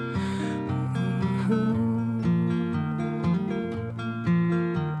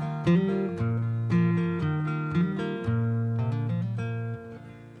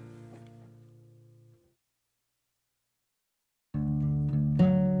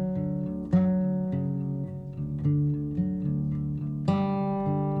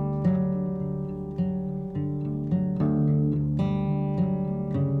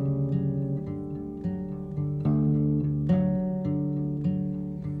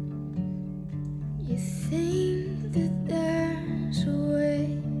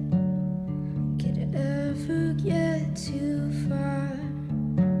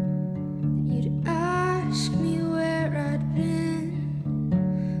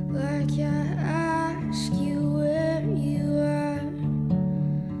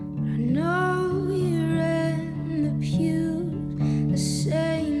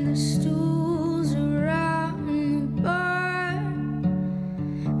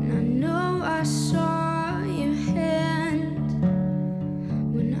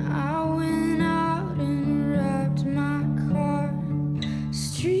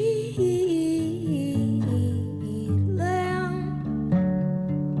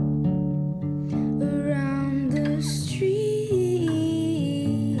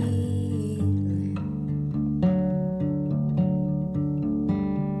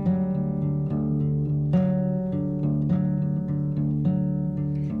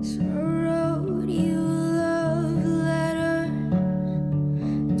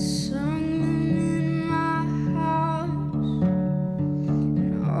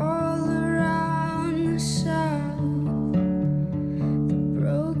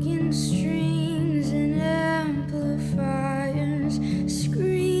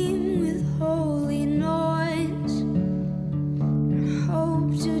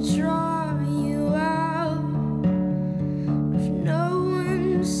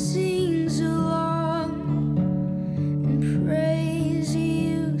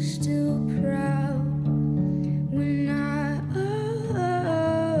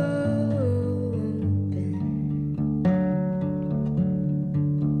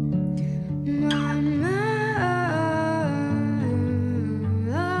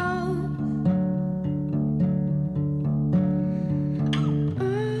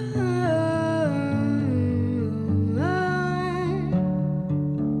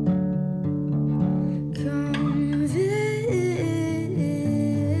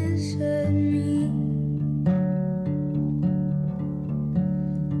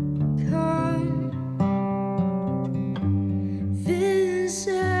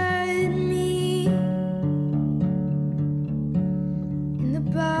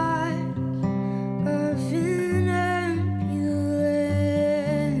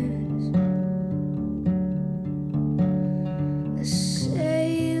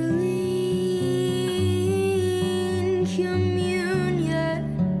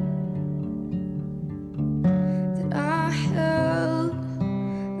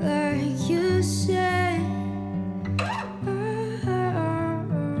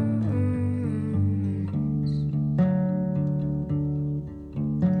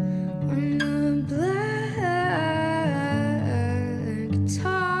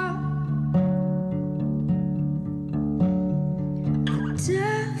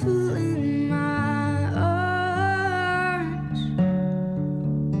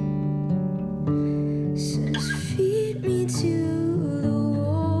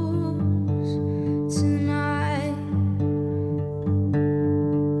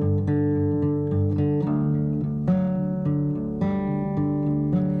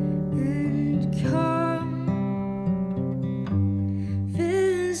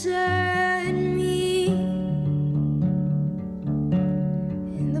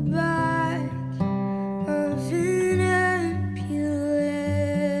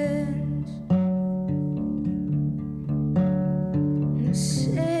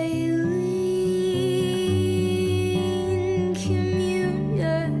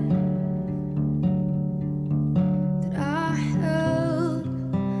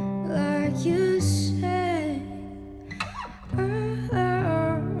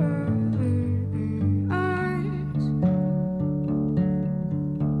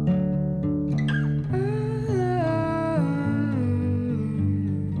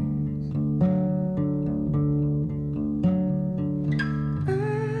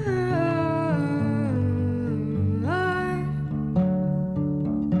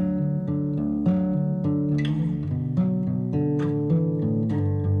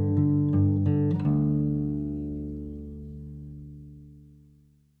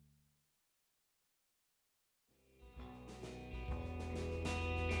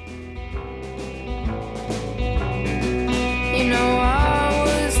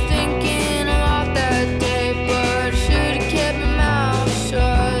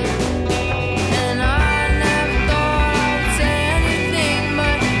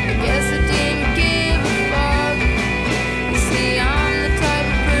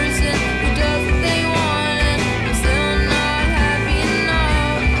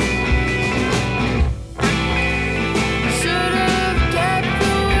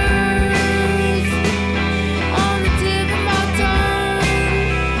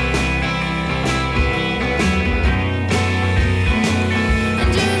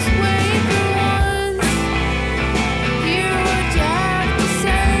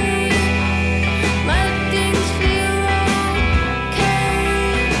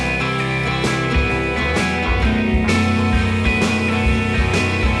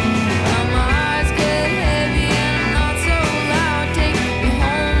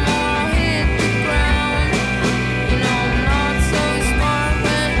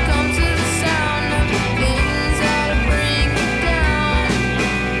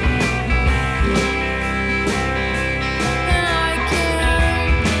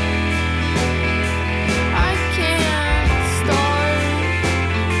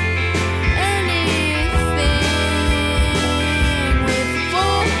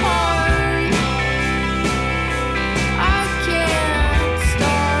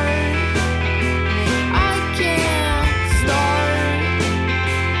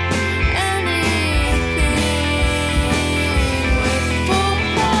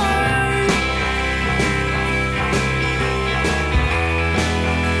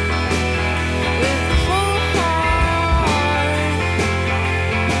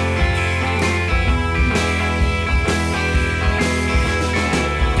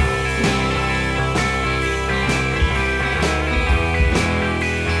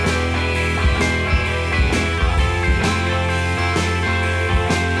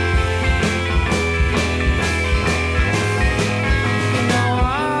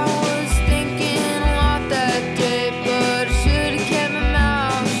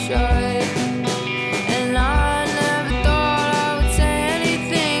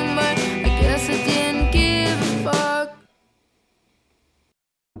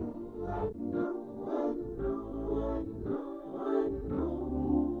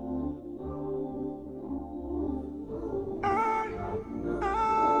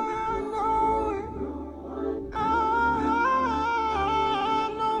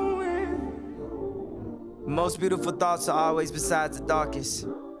 Most beautiful thoughts are always besides the darkest.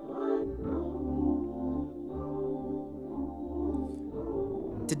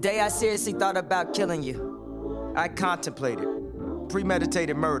 Today I seriously thought about killing you. I contemplated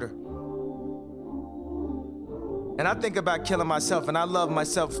premeditated murder. And I think about killing myself, and I love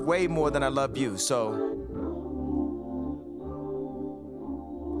myself way more than I love you, so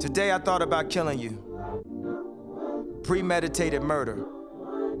today I thought about killing you. Premeditated murder.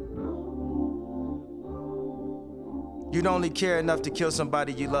 You'd only care enough to kill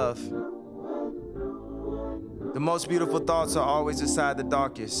somebody you love. The most beautiful thoughts are always inside the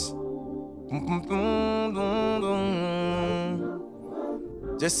darkest.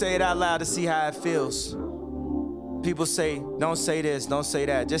 Just say it out loud to see how it feels. People say, don't say this, don't say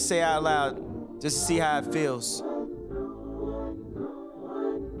that. Just say it out loud, just to see how it feels.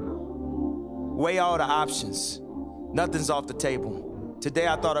 Weigh all the options. Nothing's off the table. Today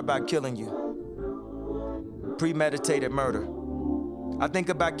I thought about killing you. Premeditated murder. I think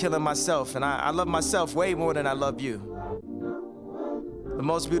about killing myself, and I love myself way more than I love you. The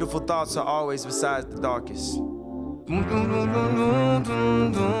most beautiful thoughts are always besides the darkest.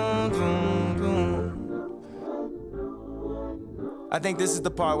 I think this is the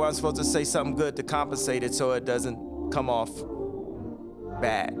part where I'm supposed to say something good to compensate it so it doesn't come off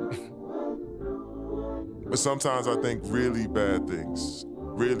bad. But sometimes I think really bad things.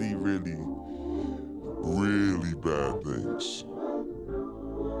 Really, really, really bad things.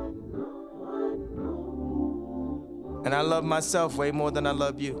 And I love myself way more than I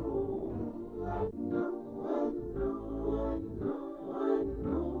love you.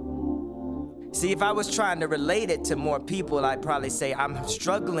 See, if I was trying to relate it to more people, I'd probably say I'm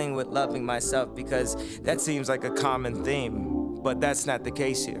struggling with loving myself because that seems like a common theme. But that's not the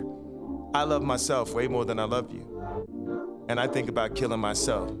case here. I love myself way more than I love you. And I think about killing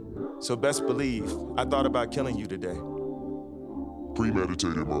myself. So best believe I thought about killing you today.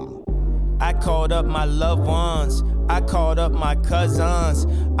 Premeditated murder. I called up my loved ones, I called up my cousins,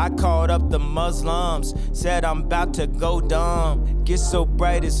 I called up the Muslims, said I'm about to go dumb. Get so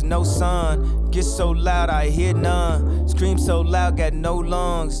bright it's no sun, get so loud I hear none, scream so loud got no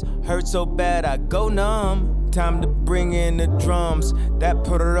lungs, hurt so bad I go numb. Time to bring in the drums, that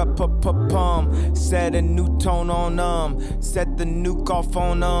put her up, set a new tone on set the nuke off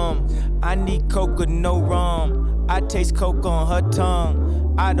on I need coke with no rum, I taste coke on her tongue.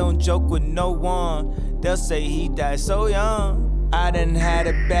 I don't joke with no one. They'll say he died so young. I done had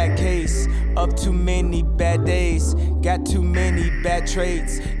a bad case of too many bad days. Got too many bad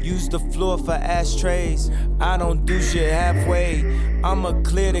traits. Use the floor for ashtrays. I don't do shit halfway. I'ma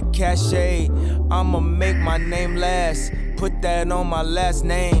clear the cachet. I'ma make my name last. Put that on my last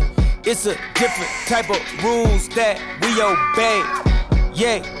name. It's a different type of rules that we obey.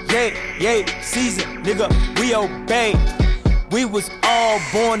 Yeah, season, nigga, we obey. We was all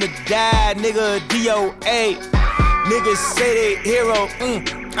born to die, nigga, DOA. Niggas say they hero,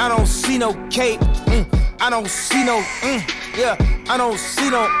 I don't see no cape, I don't see no, yeah, I don't see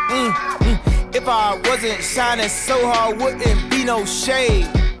no, If I wasn't shining so hard, wouldn't be no shade.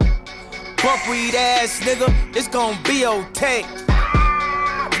 Buckwheat ass nigga, it's gon' be okay.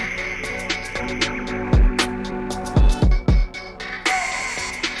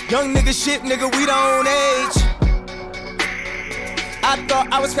 Young nigga shit, nigga, we don't age. I thought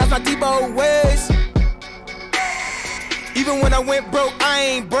I was past my Debo ways. Even when I went broke, I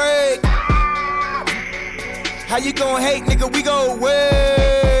ain't break. How you gon' hate, nigga? We go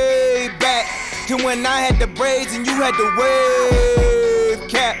way back to when I had the braids and you had the wave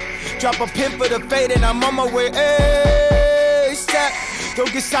cap. Drop a pin for the fade and I'm on my way. ASAP.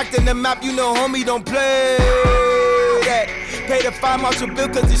 Don't get shocked in the map, you know, homie, don't play that. Pay the fine marshal bill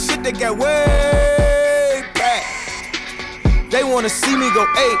cause the shit they got way back. They wanna see me go,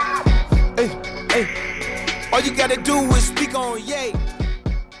 hey. All you gotta do is speak on yay.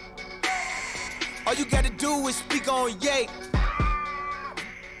 All you gotta do is speak on yay.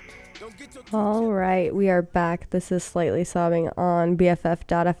 All right, we are back. This is Slightly Sobbing on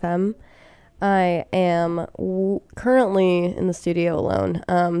BFF.fm. I am currently in the studio alone.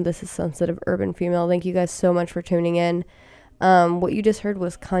 This is Sensitive Urban Female. Thank you guys so much for tuning in. What you just heard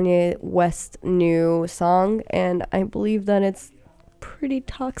was Kanye West's new song, and I believe that it's pretty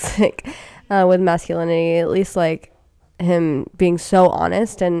toxic with masculinity, at least like him being so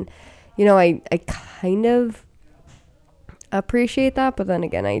honest. And, you know, I kind of appreciate that, but then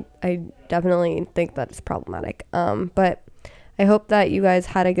again, I definitely think that it's problematic. But I hope that you guys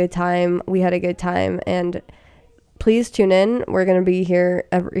had a good time. We had a good time, and please tune in. We're going to be here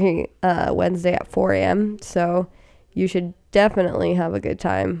every Wednesday at 4 a.m., so you should definitely have a good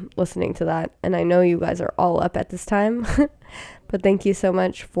time listening to that. And I know you guys are all up at this time, but thank you so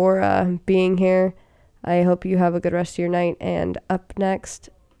much for being here. I hope you have a good rest of your night. And up next,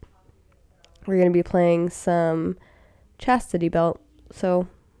 we're going to be playing some Chastity Belt. So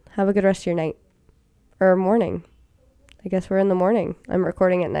have a good rest of your night. Or morning. I guess we're in the morning. I'm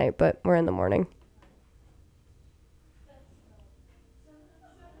recording at night, but we're in the morning.